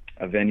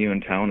venue in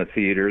town, a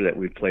theater that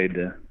we played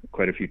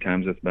quite a few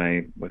times with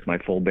my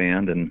full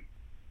band, and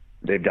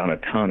they've done a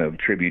ton of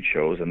tribute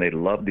shows, and they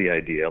loved the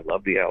idea,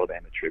 loved the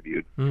Alabama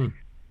tribute.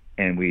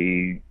 And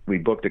we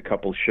booked a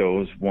couple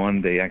shows.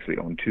 One, they actually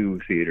own two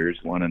theaters,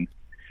 one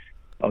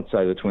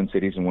outside the Twin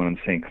Cities and one in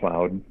St.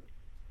 Cloud.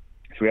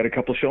 So we had a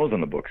couple shows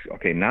on the books.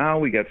 Okay, now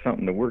we got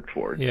something to work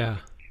toward. Yeah.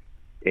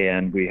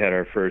 And we had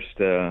our first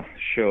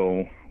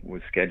show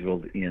was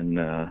scheduled in,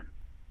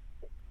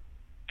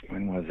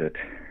 when was it?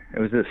 It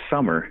was this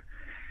summer.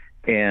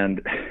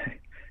 And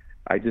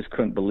I just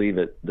couldn't believe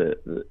it because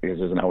it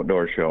was an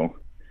outdoor show.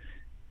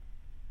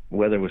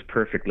 Weather was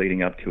perfect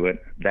leading up to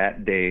it.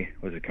 That day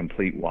was a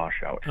complete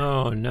washout.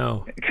 Oh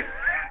no.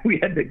 we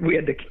had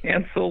to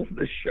cancel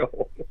the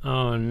show.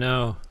 Oh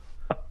no.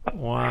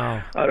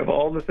 Wow. Out of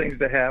all the things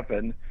that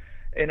happened.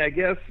 And I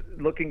guess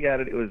looking at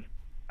it,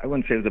 I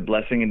wouldn't say it was a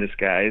blessing in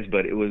disguise,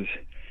 but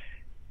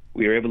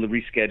we were able to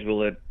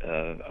reschedule it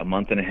a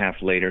month and a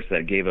half later. So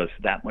that gave us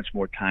that much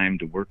more time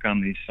to work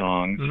on these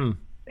songs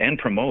and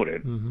promote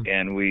it.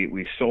 And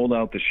we sold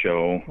out the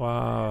show.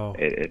 Wow.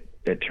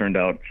 It turned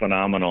out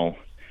phenomenal.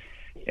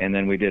 And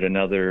then we did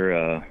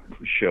another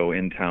show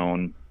in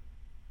town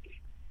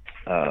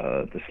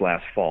this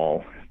last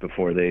fall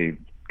before they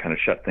kind of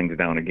shut things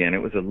down again.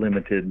 It was a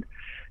limited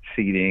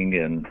seating,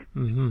 and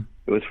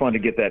it was fun to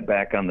get that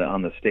back on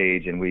the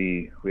stage. And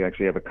we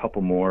actually have a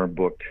couple more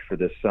booked for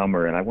this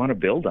summer, and I want to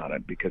build on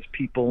it because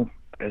people,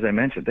 as I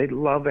mentioned, they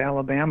love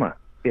Alabama.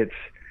 It's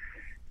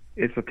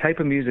the type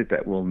of music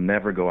that will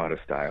never go out of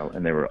style,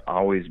 and there will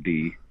always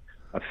be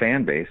a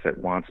fan base that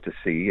wants to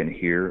see and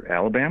hear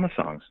Alabama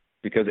songs,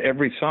 because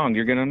every song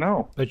you're going to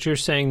know. But you're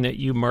saying that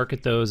you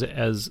market those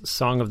as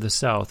Song of the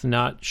South,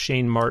 not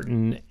Shane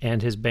Martin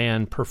and his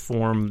band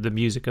perform the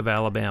music of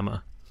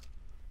Alabama.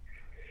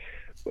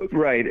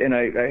 Right, and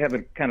I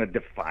haven't kind of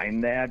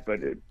defined that, but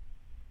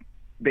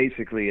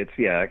basically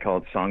I call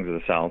it Songs of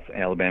the South,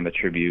 Alabama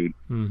Tribute.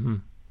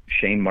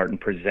 Shane Martin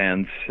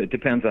Presents. It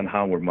depends on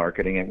how we're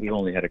marketing it. We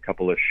only had a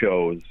couple of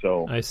shows,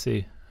 so I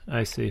see.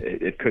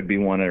 It could be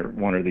one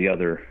or the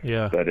other.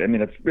 Yeah. But I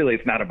mean,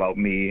 it's not about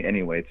me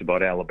anyway. It's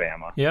about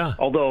Alabama. Yeah.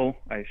 Although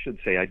I should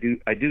say I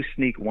do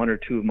sneak one or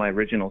two of my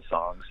original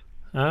songs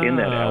in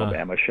that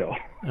Alabama show.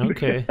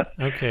 Okay.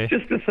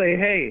 Just to say,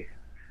 hey,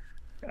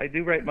 I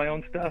do write my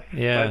own stuff.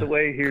 Yeah. By the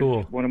way,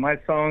 here's one of my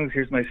songs.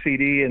 Here's my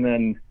CD, and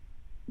then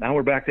now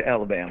we're back to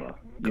Alabama.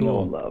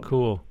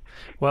 Cool.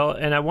 Well,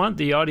 and I want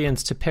the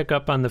audience to pick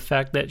up on the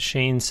fact that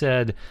Shane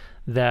said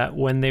that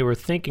when they were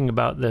thinking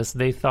about this,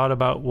 they thought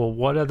about, well,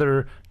 what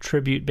other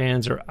tribute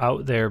bands are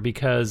out there?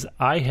 Because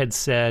I had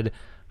said,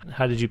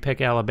 how did you pick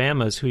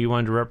Alabama as who you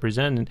wanted to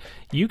represent? And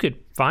you could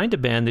find a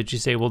band that you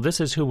say, well, this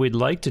is who we'd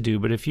like to do.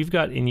 But if you've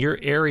got in your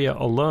area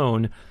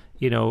alone,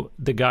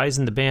 the guys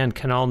in the band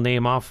can all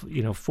name off,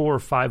 4 or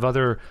 5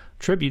 other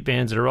tribute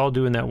bands that are all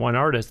doing that one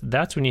artist.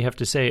 That's when you have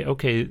to say,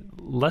 okay,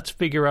 let's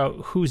figure out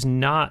who's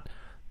not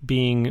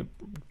being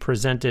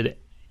presented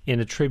in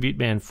a tribute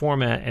band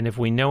format, and if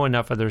we know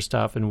enough of their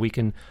stuff and we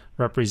can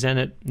represent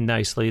it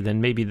nicely,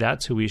 then maybe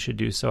that's who we should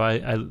do. So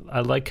I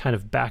like kind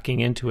of backing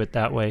into it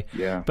that way.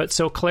 Yeah. But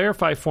so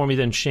clarify for me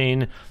then,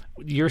 Shane,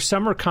 your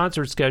summer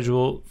concert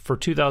schedule for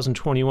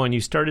 2021,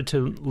 you started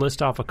to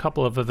list off a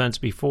couple of events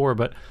before,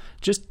 but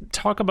just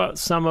talk about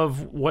some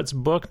of what's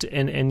booked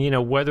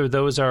and whether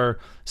those are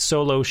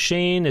solo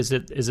Shane, is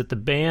it the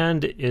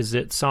band, is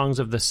it Songs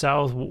of the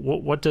South?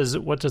 What does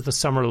the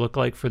summer look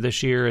like for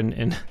this year,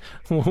 and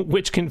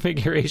which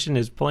configuration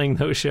is playing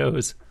those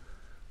shows?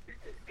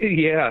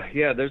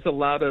 Yeah, there's a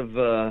lot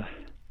of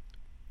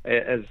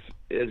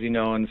as you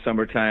know, in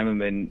summertime, I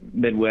mean,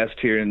 Midwest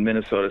here in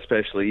Minnesota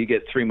especially, you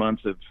get 3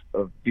 months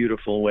of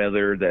beautiful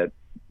weather that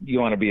you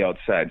want to be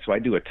outside. So I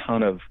do a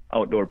ton of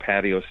outdoor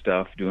patio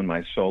stuff, doing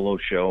my solo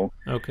show,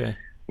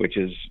 which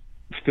is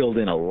filled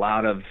in a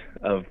lot of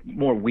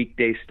more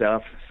weekday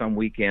stuff, some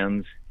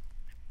weekends.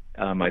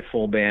 My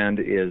full band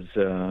is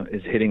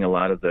hitting a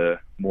lot of the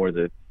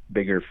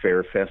bigger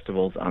fair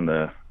festivals on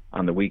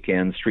the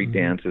weekends, street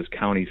dances,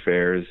 county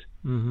fairs.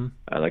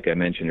 Like I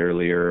mentioned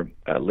earlier,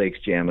 Lakes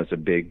Jam is a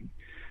big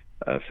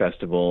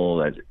festival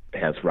that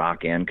has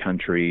rock and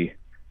country.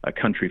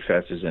 Country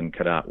Fest is in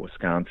Cadott,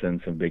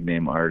 Wisconsin, some big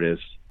name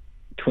artists.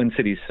 Twin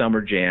Cities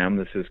Summer Jam,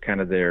 this is kind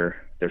of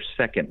their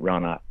second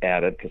run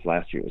at it because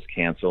last year it was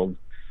canceled.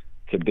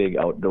 It's a big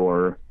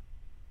outdoor,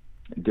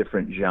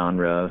 different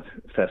genre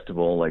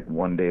festival. Like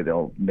one day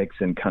they'll mix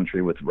in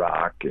country with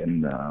rock,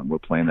 and we're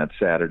playing that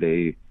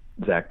Saturday.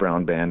 Zach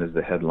Brown Band is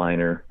the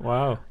headliner.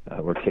 Wow.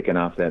 We're kicking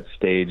off that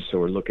stage, so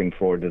we're looking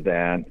forward to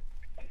that.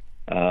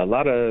 A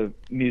lot of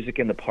music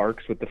in the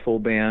parks with the full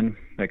band.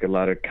 Like a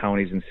lot of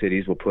counties and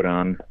cities will put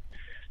on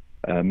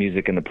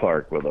music in the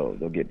park where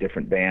they'll get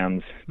different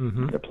bands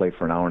to play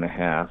for an hour and a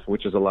half,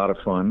 which is a lot of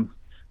fun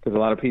because a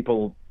lot of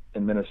people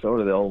in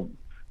Minnesota,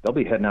 they'll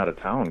be heading out of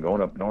town,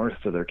 going up north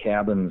to their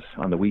cabins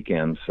on the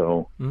weekends.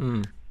 So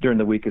during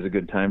the week is a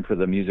good time for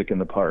the music in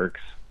the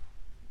parks.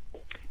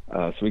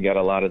 So we got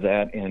a lot of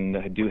that, and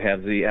I do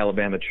have the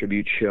Alabama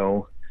Tribute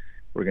Show.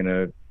 We're going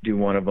to do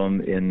one of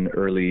them in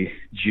early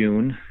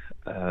June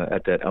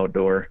at that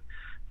outdoor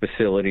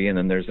facility, and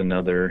then there's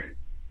another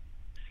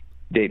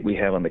date we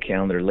have on the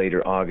calendar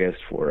later August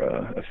for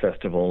a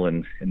festival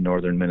in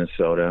northern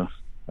Minnesota.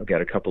 I've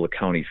got a couple of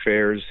county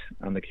fairs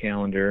on the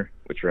calendar,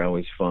 which are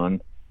always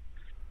fun,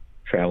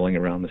 traveling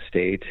around the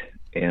state.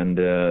 And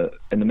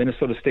in the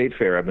Minnesota State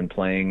Fair, I've been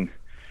playing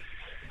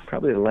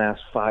probably the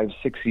last 5-6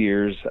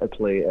 years. I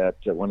play at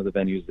one of the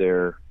venues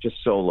there just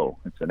solo.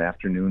 It's an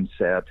afternoon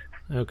set.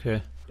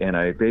 Okay. And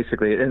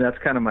and that's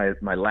kind of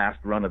my last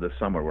run of the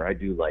summer where I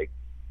do like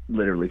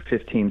literally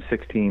 15,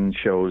 16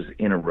 shows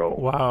in a row.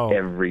 Wow.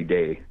 Every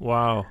day.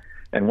 Wow.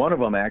 And one of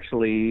them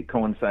actually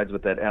coincides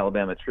with that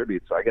Alabama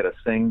tribute. So I got to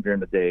sing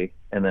during the day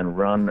and then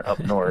run up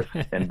north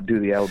and do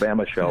the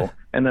Alabama show.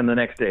 And then the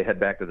next day head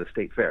back to the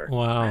state fair.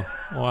 Wow.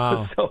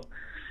 Wow. So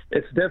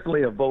it's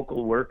definitely a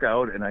vocal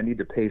workout, and I need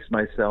to pace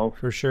myself.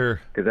 For sure.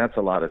 Because that's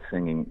a lot of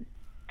singing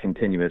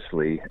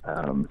continuously.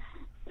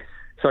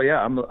 So yeah,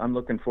 I'm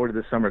looking forward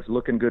to this summer. It's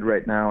looking good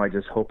right now. I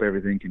just hope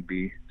everything can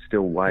be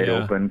still wide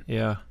open.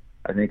 Yeah.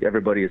 I think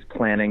everybody is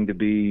planning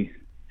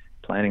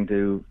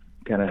to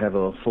kind of have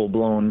a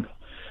full-blown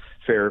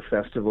fair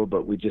festival,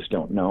 but we just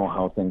don't know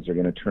how things are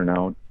going to turn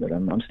out. But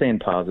I'm staying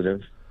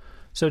positive.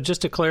 So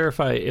just to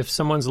clarify, if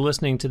someone's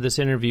listening to this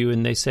interview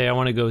and they say, I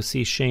want to go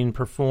see Shane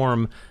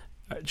perform,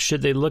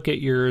 should they look at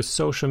your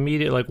social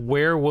media? Like,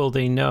 where will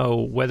they know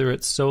whether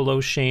it's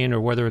solo Shane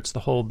or whether it's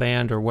the whole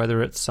band or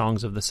whether it's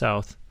Songs of the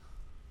South?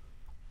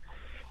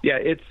 Yeah,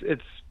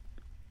 it's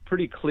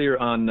pretty clear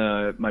on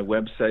my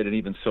website and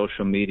even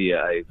social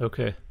media.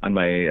 On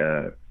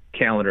my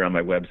calendar on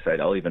my website,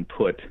 I'll even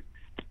put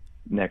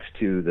next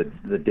to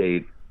the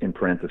date in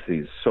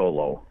parentheses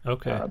solo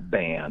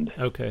band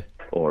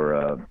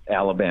or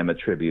Alabama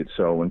tribute.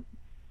 So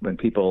when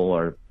people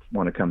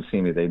want to come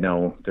see me, they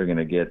know they're going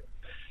to get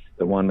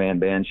the one-man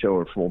band show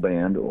or full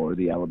band or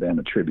the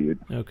Alabama tribute.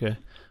 Okay.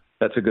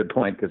 That's a good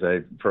point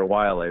because for a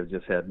while I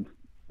just had,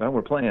 well,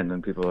 we're playing,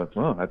 and people are like,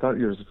 well, I thought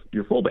you're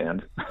full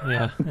band.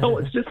 Yeah. No,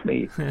 it's just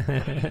me.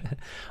 Well,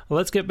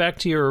 let's get back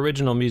to your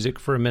original music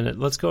for a minute.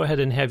 Let's go ahead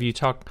and have you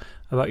talk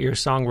about your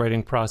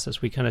songwriting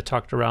process. We kind of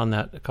talked around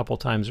that a couple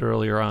times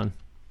earlier on.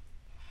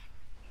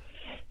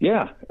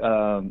 Yeah.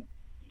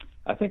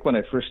 I think when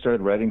I first started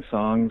writing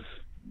songs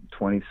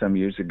 20-some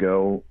years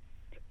ago,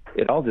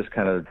 it all just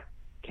kind of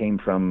came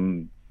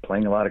from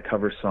playing a lot of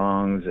cover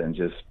songs and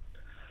just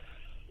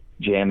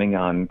jamming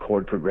on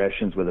chord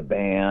progressions with a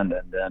band,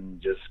 and then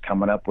just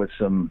coming up with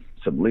some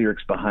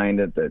lyrics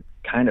behind it that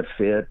kind of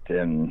fit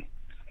and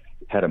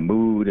had a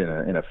mood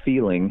and a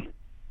feeling.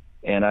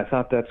 And I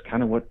thought that's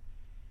kind of what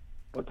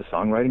the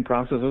songwriting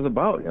process was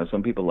about. You know,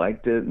 some people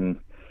liked it, and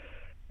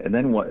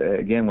then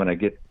when I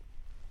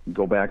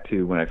go back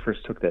to when I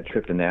first took that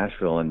trip to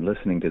Nashville and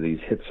listening to these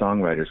hit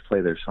songwriters play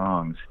their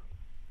songs,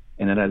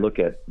 and then I look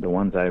at the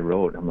ones I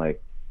wrote, I'm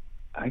like,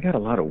 I got a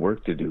lot of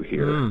work to do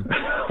here.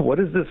 What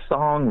is this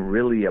song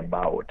really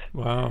about?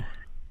 Wow.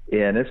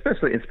 And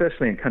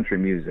especially in country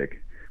music,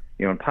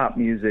 you know, in pop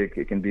music,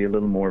 it can be a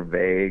little more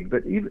vague,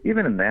 but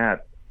even in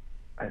that,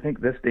 I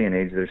think this day and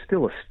age, there's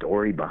still a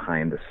story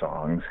behind the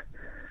songs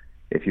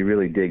if you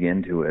really dig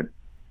into it.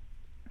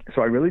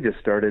 So I really just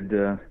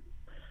started,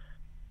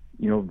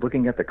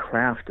 looking at the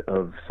craft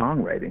of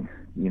songwriting,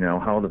 you know,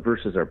 how the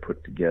verses are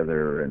put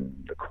together and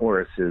the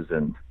choruses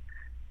and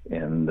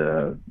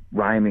the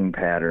rhyming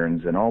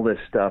patterns and all this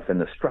stuff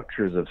and the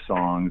structures of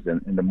songs.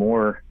 And the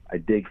more I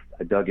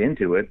dug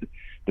into it,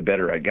 the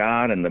better I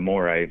got and the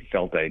more I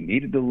felt I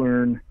needed to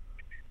learn.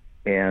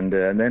 And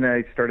then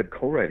I started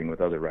co-writing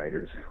with other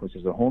writers, which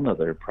is a whole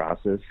nother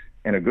process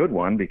and a good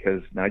one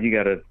because now you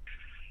got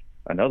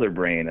another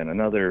brain and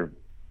another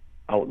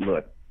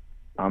outlet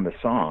on the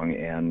song.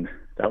 And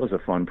that was a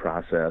fun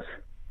process.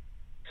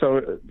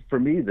 So for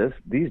me,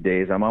 these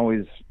days,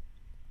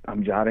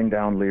 I'm jotting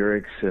down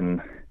lyrics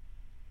and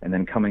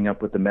then coming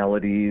up with the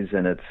melodies.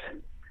 And it's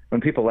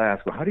when people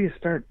ask, well, how do you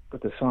start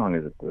with the song?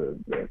 Is it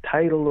the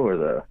title or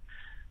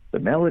the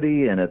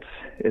melody? And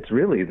it's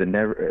really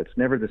it's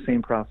never the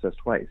same process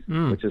twice,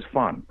 which is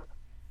fun.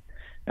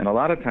 And a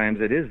lot of times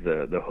it is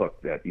the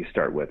hook that you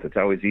start with. It's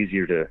always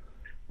easier to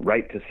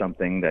write to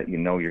something that you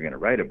know you're going to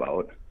write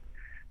about.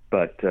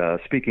 But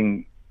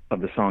speaking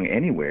of the song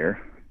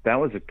Anywhere, that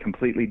was a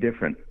completely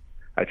different.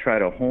 I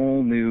tried a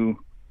whole new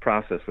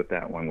process with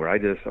that one where I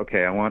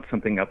want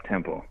something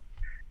up-tempo.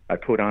 I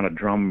put on a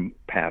drum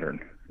pattern,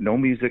 no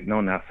music,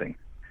 no nothing,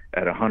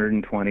 at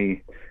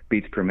 120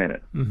 beats per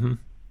minute. Mm-hmm.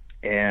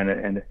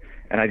 And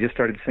I just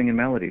started singing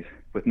melodies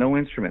with no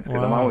instruments,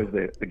 because I'm always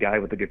the guy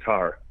with the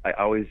guitar. I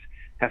always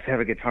have to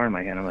have a guitar in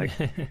my hand. I'm like,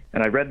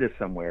 and I read this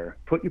somewhere,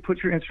 put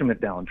your instrument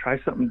down, try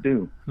something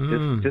new.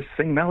 Just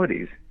sing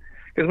melodies.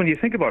 Because when you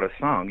think about a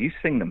song, you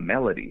sing the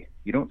melody.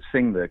 You don't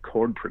sing the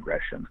chord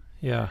progression.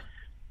 Yeah.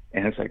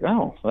 And it's like,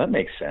 oh, well, that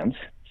makes sense.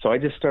 So I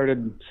just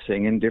started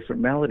singing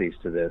different melodies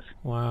to this.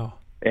 Wow.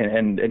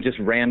 And just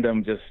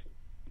random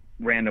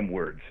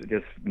words,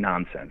 just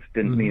nonsense.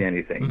 Didn't mean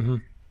anything. Mm-hmm.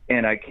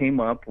 And I came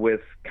up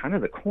with kind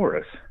of the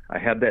chorus. I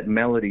had that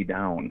melody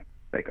down.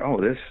 Like, oh,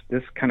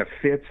 this kind of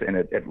fits, and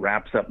it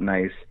wraps up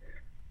nice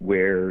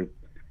where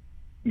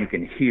you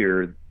can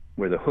hear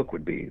where the hook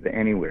would be, the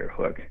Anywhere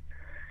hook.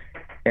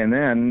 And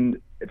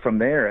then from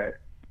there,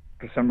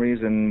 for some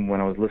reason, when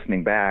I was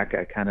listening back,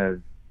 I kind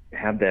of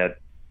had that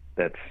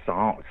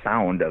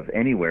sound of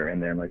Anywhere in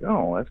there. I'm like,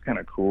 oh, that's kind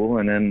of cool.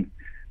 And then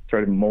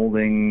started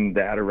molding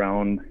that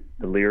around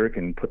the lyric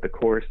and put the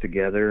chorus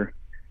together,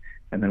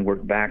 and then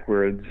work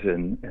backwards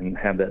and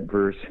have that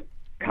verse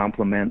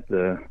complement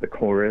the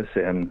chorus.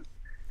 And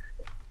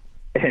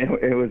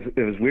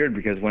it was weird,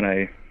 because when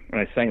I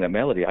sang that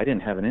melody, I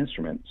didn't have an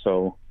instrument.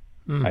 So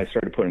I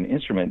started putting an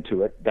instrument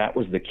to it. That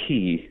was the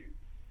key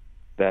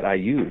that I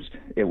used.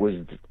 It was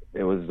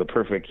the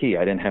perfect key.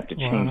 I didn't have to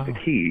change the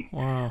key.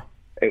 Wow.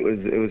 It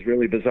was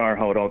really bizarre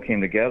how it all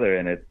came together,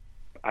 and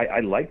I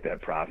liked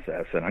that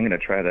process, and I'm going to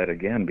try that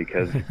again,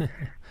 because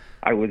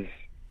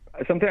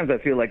sometimes I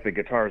feel like the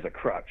guitar is a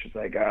crutch. It's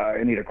like,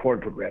 I need a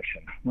chord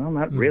progression. Well,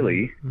 not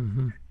really.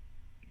 Mm-hmm.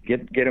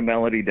 Get a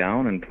melody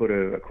down and put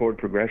a chord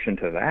progression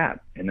to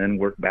that, and then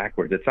work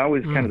backwards. It's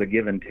always kind of the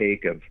give and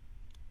take of,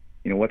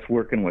 what's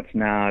working, what's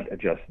not,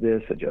 adjust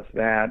this, adjust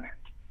that.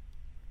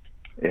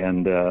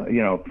 And,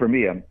 for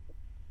me,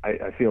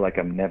 I feel like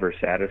I'm never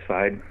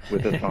satisfied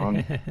with a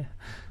song.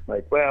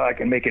 Like, well, I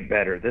can make it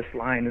better. This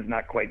line is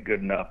not quite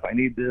good enough. I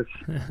need this,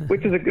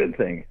 which is a good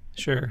thing.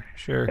 Sure.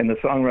 In the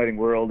songwriting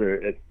world,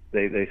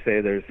 they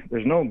say there's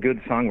no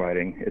good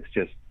songwriting. It's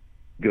just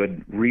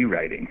good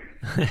rewriting.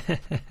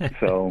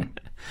 So,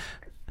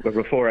 but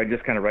before I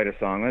just kind of write a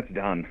song, that's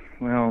done.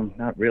 Well,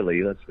 not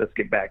really. Let's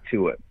get back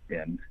to it.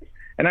 And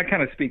I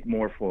kind of speak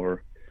more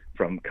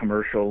from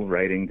commercial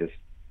writing, just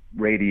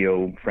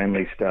radio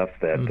friendly stuff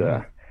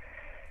that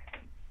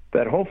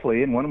that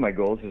hopefully, and one of my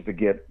goals is to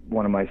get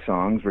one of my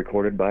songs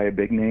recorded by a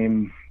big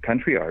name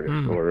country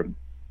artist or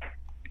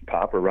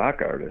pop or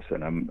rock artist.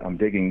 And I'm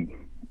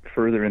digging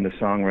further into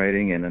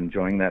songwriting and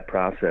enjoying that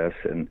process.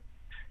 And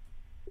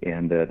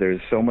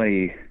there's so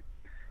many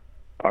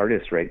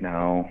artists right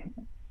now,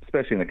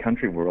 especially in the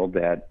country world,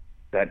 that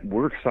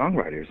were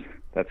songwriters.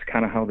 That's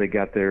kind of how they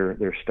got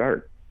their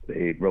start.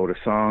 They wrote a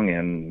song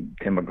and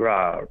Tim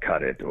McGraw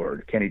cut it,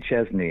 or Kenny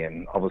Chesney,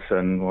 and all of a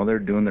sudden, well, they're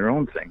doing their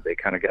own thing. They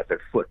kind of got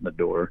their foot in the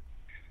door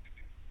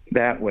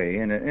that way.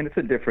 And it's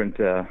a different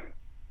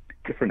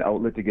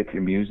outlet to get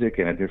your music,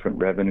 and a different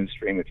revenue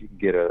stream if you can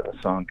get a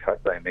song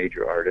cut by a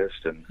major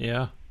artist. And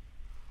yeah,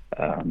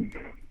 I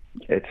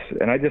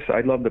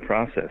love the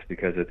process,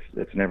 because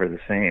it's never the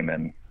same,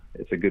 and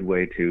it's a good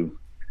way to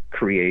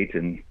create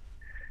and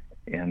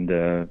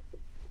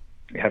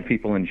have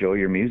people enjoy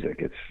your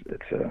music.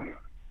 It's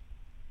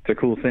a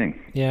cool thing.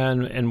 Yeah,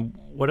 and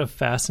what a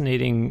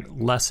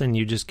fascinating lesson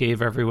you just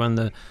gave everyone.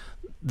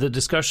 The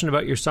discussion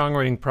about your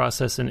songwriting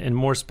process, and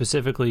more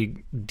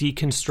specifically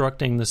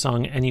deconstructing the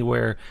song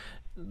Anywhere.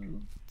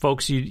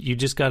 Folks, you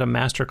just got a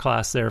master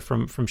class there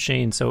from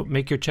Shane. So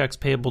make your checks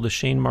payable to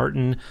Shane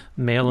Martin,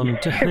 mail him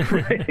to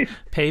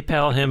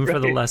PayPal him for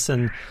the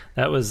lesson.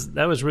 That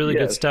was really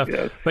good stuff.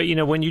 Yes. But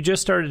when you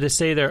just started to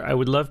say there, I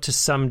would love to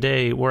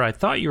someday, where I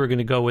thought you were going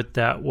to go with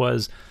that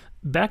was,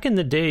 back in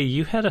the day,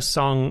 you had a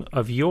song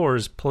of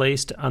yours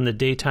placed on the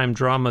daytime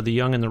drama The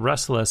Young and the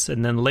Restless,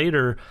 and then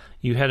later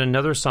you had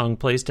another song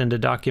placed into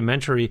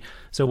documentary.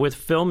 So with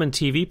film and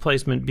TV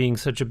placement being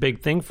such a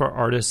big thing for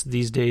artists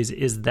these days,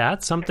 is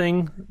that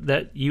something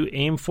that you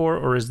aim for,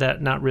 or is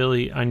that not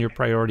really on your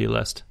priority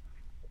list?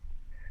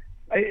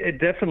 It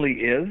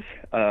definitely is,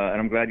 and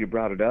I'm glad you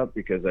brought it up,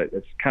 because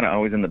it's kind of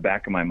always in the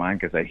back of my mind,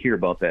 because I hear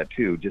about that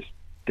too, just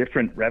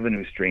different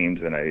revenue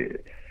streams. And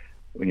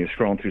when you're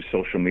scrolling through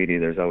social media,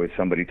 there's always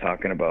somebody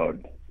talking about,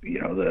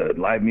 the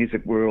live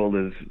music world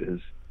is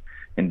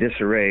in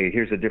disarray.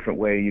 Here's a different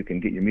way you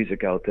can get your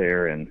music out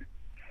there. And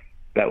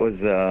that was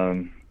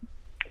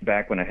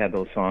back when I had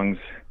those songs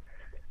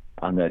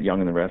on that Young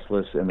and the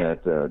Restless and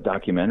that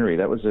documentary.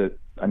 That was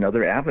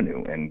another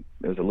avenue, and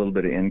there's a little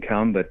bit of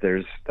income, but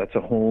that's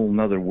a whole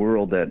nother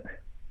world that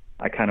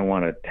I kind of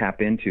want to tap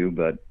into.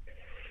 But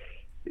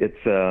it's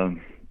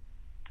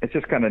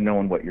just kind of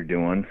knowing what you're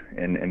doing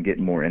and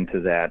getting more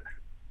into that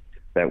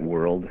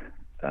world.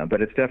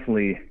 But it's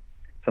definitely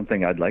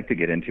something I'd like to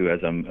get into as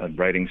I'm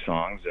writing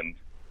songs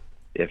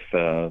if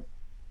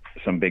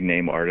some big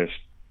name artist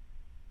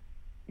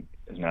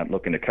is not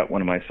looking to cut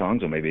one of my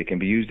songs, or maybe it can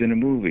be used in a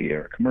movie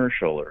or a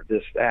commercial or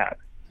this, that.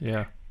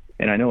 Yeah.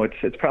 And I know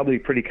it's probably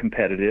pretty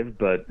competitive,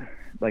 but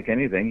like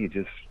anything, you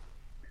just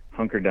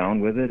hunker down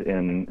with it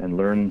and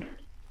learn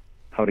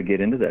how to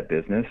get into that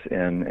business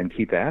and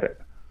keep at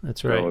it.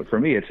 That's right. So for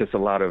me, it's just a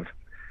lot of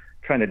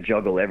trying to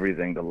juggle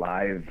everything, the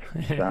live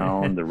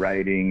sound, the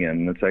writing,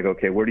 and it's like,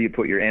 okay, where do you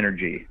put your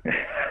energy?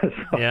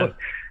 So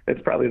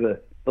it's probably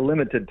the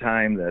limited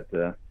time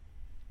that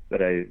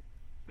I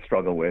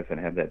struggle with and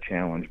have that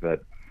challenge.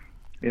 But,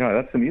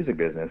 that's the music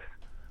business.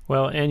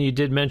 Well, and you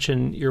did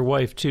mention your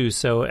wife, too.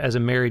 So as a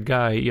married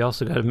guy, you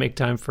also got to make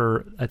time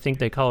for, I think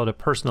they call it a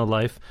personal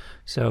life.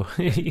 So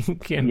you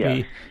can't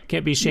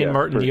be Shane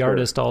Martin, the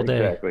artist, all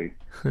day. Exactly.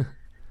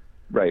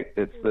 Right.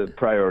 It's the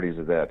priorities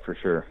of that, for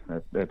sure.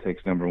 That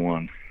takes number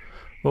one.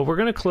 Well, we're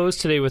going to close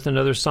today with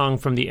another song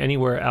from the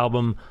Anywhere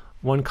album,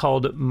 one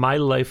called My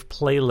Life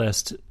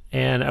Playlist.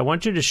 And I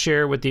want you to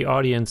share with the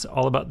audience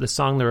all about the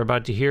song they're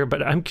about to hear,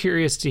 but I'm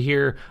curious to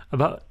hear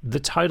about the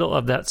title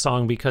of that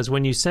song, because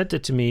when you sent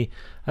it to me,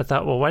 I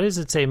thought, well, why does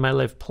it say My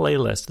Life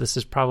Playlist?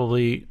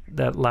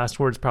 That last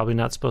word's probably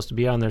not supposed to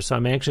be on there. So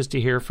I'm anxious to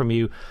hear from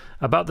you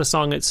about the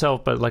song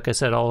itself, but like I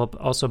said,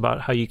 also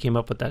about how you came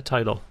up with that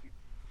title.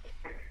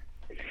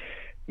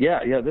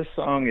 Yeah, this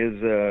song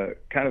is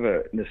kind of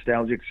a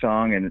nostalgic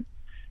song, and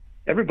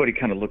everybody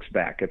kind of looks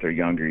back at their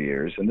younger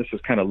years, and this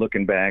is kind of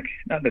looking back,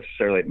 not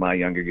necessarily at my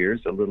younger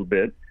years, a little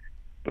bit,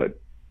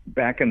 but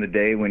back in the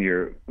day when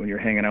you're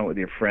hanging out with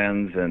your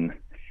friends and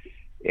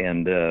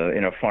in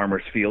a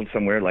farmer's field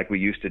somewhere, like we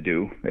used to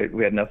do.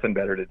 We had nothing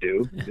better to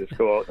do. Just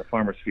go out in the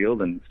farmer's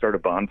field and start a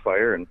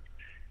bonfire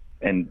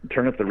and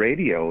turn up the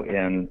radio,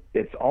 and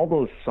it's all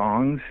those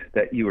songs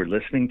that you were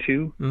listening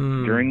to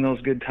during those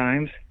good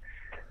times.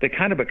 They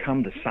kind of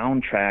become the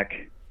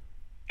soundtrack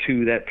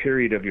to that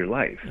period of your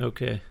life.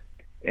 Okay.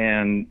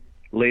 And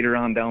later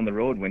on down the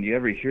road, when you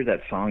ever hear that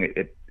song,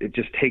 it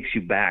just takes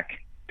you back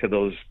to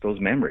those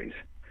memories.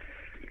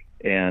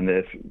 And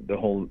it's the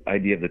whole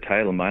idea of the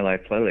title, My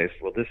Life Playlist.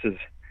 Well, this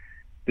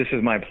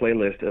is my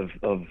playlist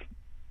of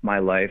my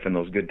life and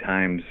those good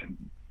times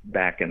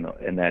back in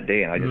that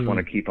day. And I just want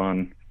to keep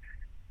on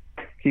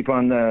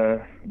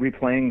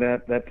replaying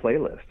that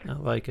playlist. I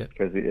like it,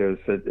 because it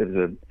was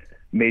a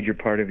major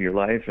part of your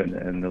life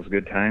and those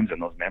good times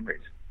and those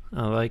memories.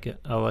 I like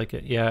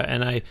it. Yeah,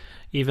 and I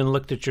even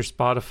looked at your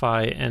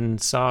Spotify and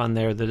saw on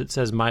there that it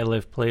says My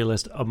Life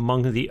Playlist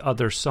among the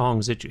other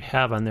songs that you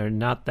have on there.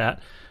 Not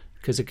that,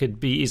 because it could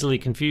be easily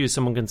confused.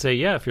 Someone can say,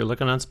 yeah, if you're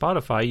looking on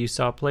Spotify, you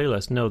saw a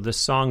playlist. No, this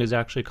song is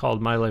actually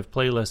called My Life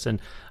Playlist. And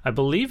I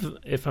believe,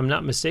 if I'm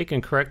not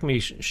mistaken, correct me,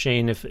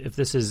 Shane, if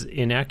this is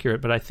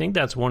inaccurate, but I think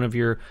that's one of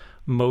your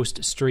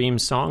most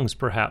streamed songs,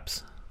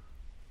 perhaps.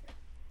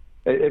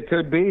 It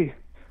could be.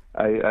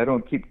 I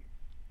don't keep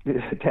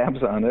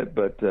tabs on it,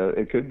 but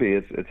it could be.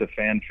 It's a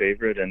fan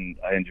favorite, and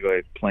I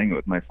enjoy playing it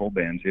with my full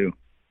band too.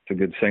 It's a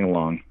good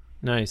sing-along.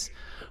 Nice.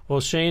 Well,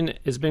 Shane,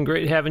 it's been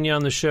great having you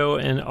on the show,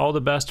 and all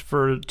the best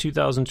for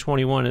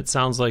 2021. It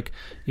sounds like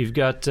you've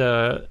got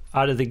out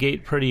of the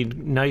gate pretty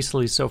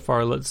nicely so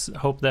far. Let's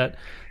hope that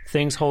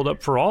things hold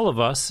up for all of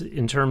us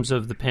in terms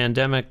of the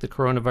pandemic, the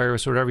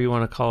coronavirus, whatever you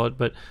want to call it.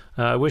 But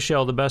I wish you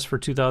all the best for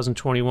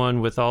 2021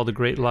 with all the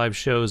great live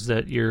shows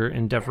that you're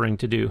endeavoring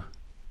to do.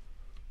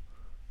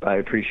 I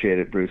appreciate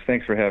it, Bruce.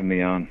 Thanks for having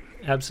me on.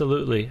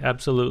 Absolutely.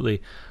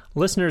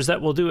 Listeners,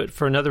 that will do it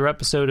for another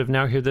episode of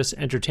Now Hear This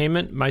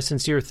Entertainment. My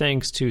sincere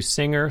thanks to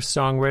singer,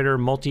 songwriter,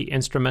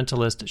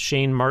 multi-instrumentalist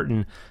Shane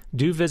Martin.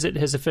 Do visit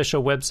his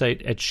official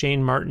website at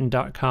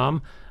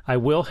shanemartin.com. I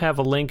will have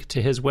a link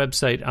to his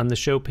website on the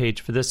show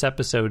page for this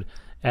episode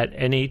at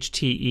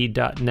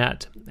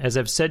NHTE.net. As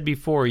I've said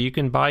before, you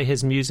can buy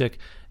his music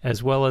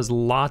as well as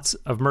lots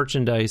of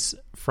merchandise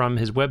from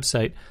his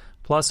website.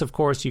 Plus, of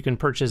course, you can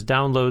purchase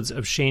downloads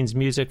of Shane's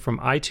music from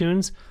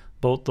iTunes,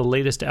 both the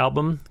latest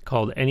album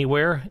called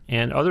Anywhere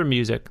and other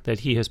music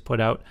that he has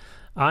put out.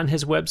 On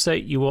his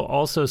website, you will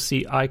also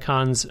see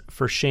icons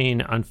for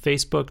Shane on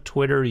Facebook,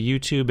 Twitter,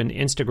 YouTube, and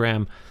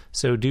Instagram,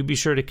 so do be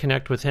sure to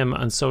connect with him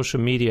on social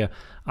media.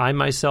 I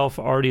myself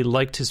already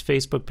liked his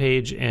Facebook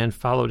page and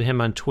followed him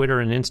on Twitter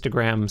and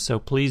Instagram, so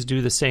please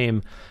do the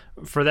same.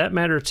 For that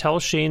matter, tell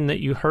Shane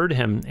that you heard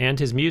him and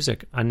his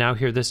music on Now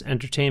Hear This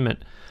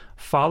Entertainment.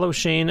 Follow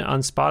Shane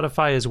on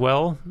Spotify as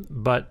well,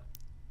 but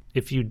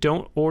if you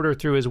don't order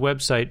through his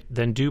website,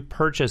 then do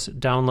purchase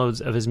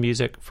downloads of his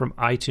music from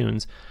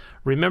iTunes.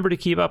 Remember to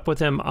keep up with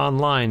him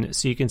online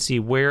so you can see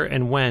where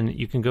and when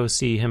you can go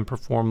see him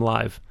perform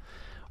live.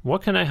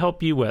 What can I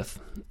help you with?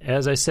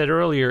 As I said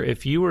earlier,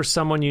 if you or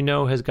someone you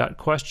know has got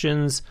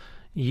questions,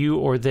 you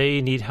or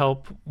they need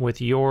help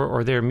with your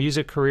or their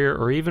music career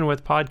or even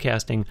with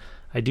podcasting,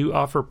 I do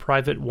offer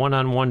private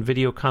one-on-one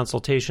video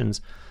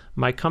consultations.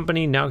 My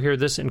company, Now Hear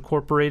This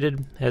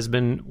Incorporated, has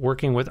been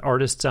working with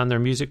artists on their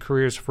music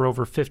careers for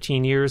over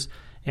 15 years,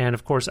 And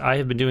of course, I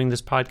have been doing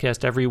this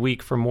podcast every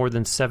week for more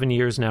than 7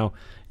 years now.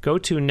 Go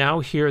to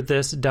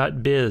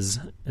nowhearthis.biz.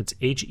 It's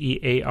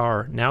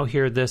HEAR,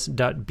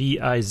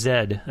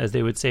 nowhearthis.biz, as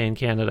they would say in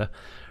Canada.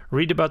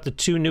 Read about the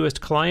 2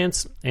 newest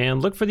clients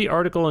and look for the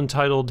article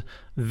entitled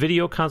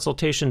Video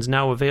Consultations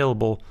Now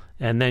Available,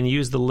 and then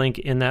use the link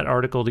in that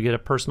article to get a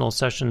personal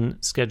session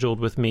scheduled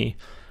with me.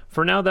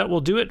 For now, that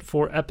will do it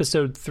for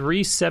episode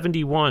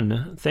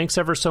 371. Thanks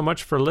ever so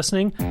much for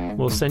listening.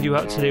 We'll send you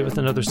out today with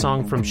another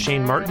song from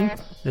Shane Martin.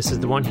 This is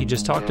the one he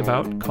just talked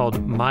about,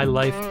 called My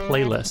Life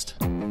Playlist.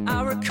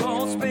 I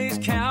recall space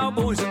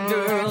cowboys and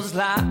girls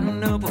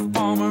lighting up a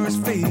farmer's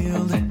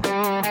field.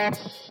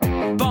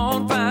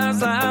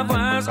 Bonfires, live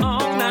wires,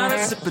 all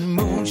night sipping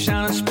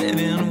moonshine and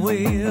spinning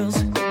wheels.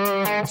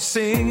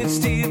 Singing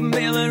Steve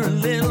Miller a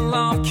little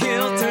off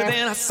kilter.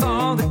 Then I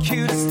saw the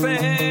cutest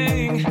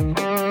thing.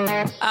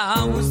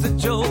 I was the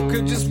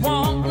joker just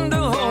wanting to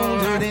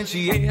hold her. Then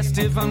she asked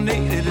if I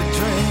needed a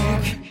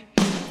drink.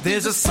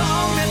 There's a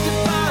song that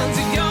defines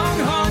a young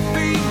heart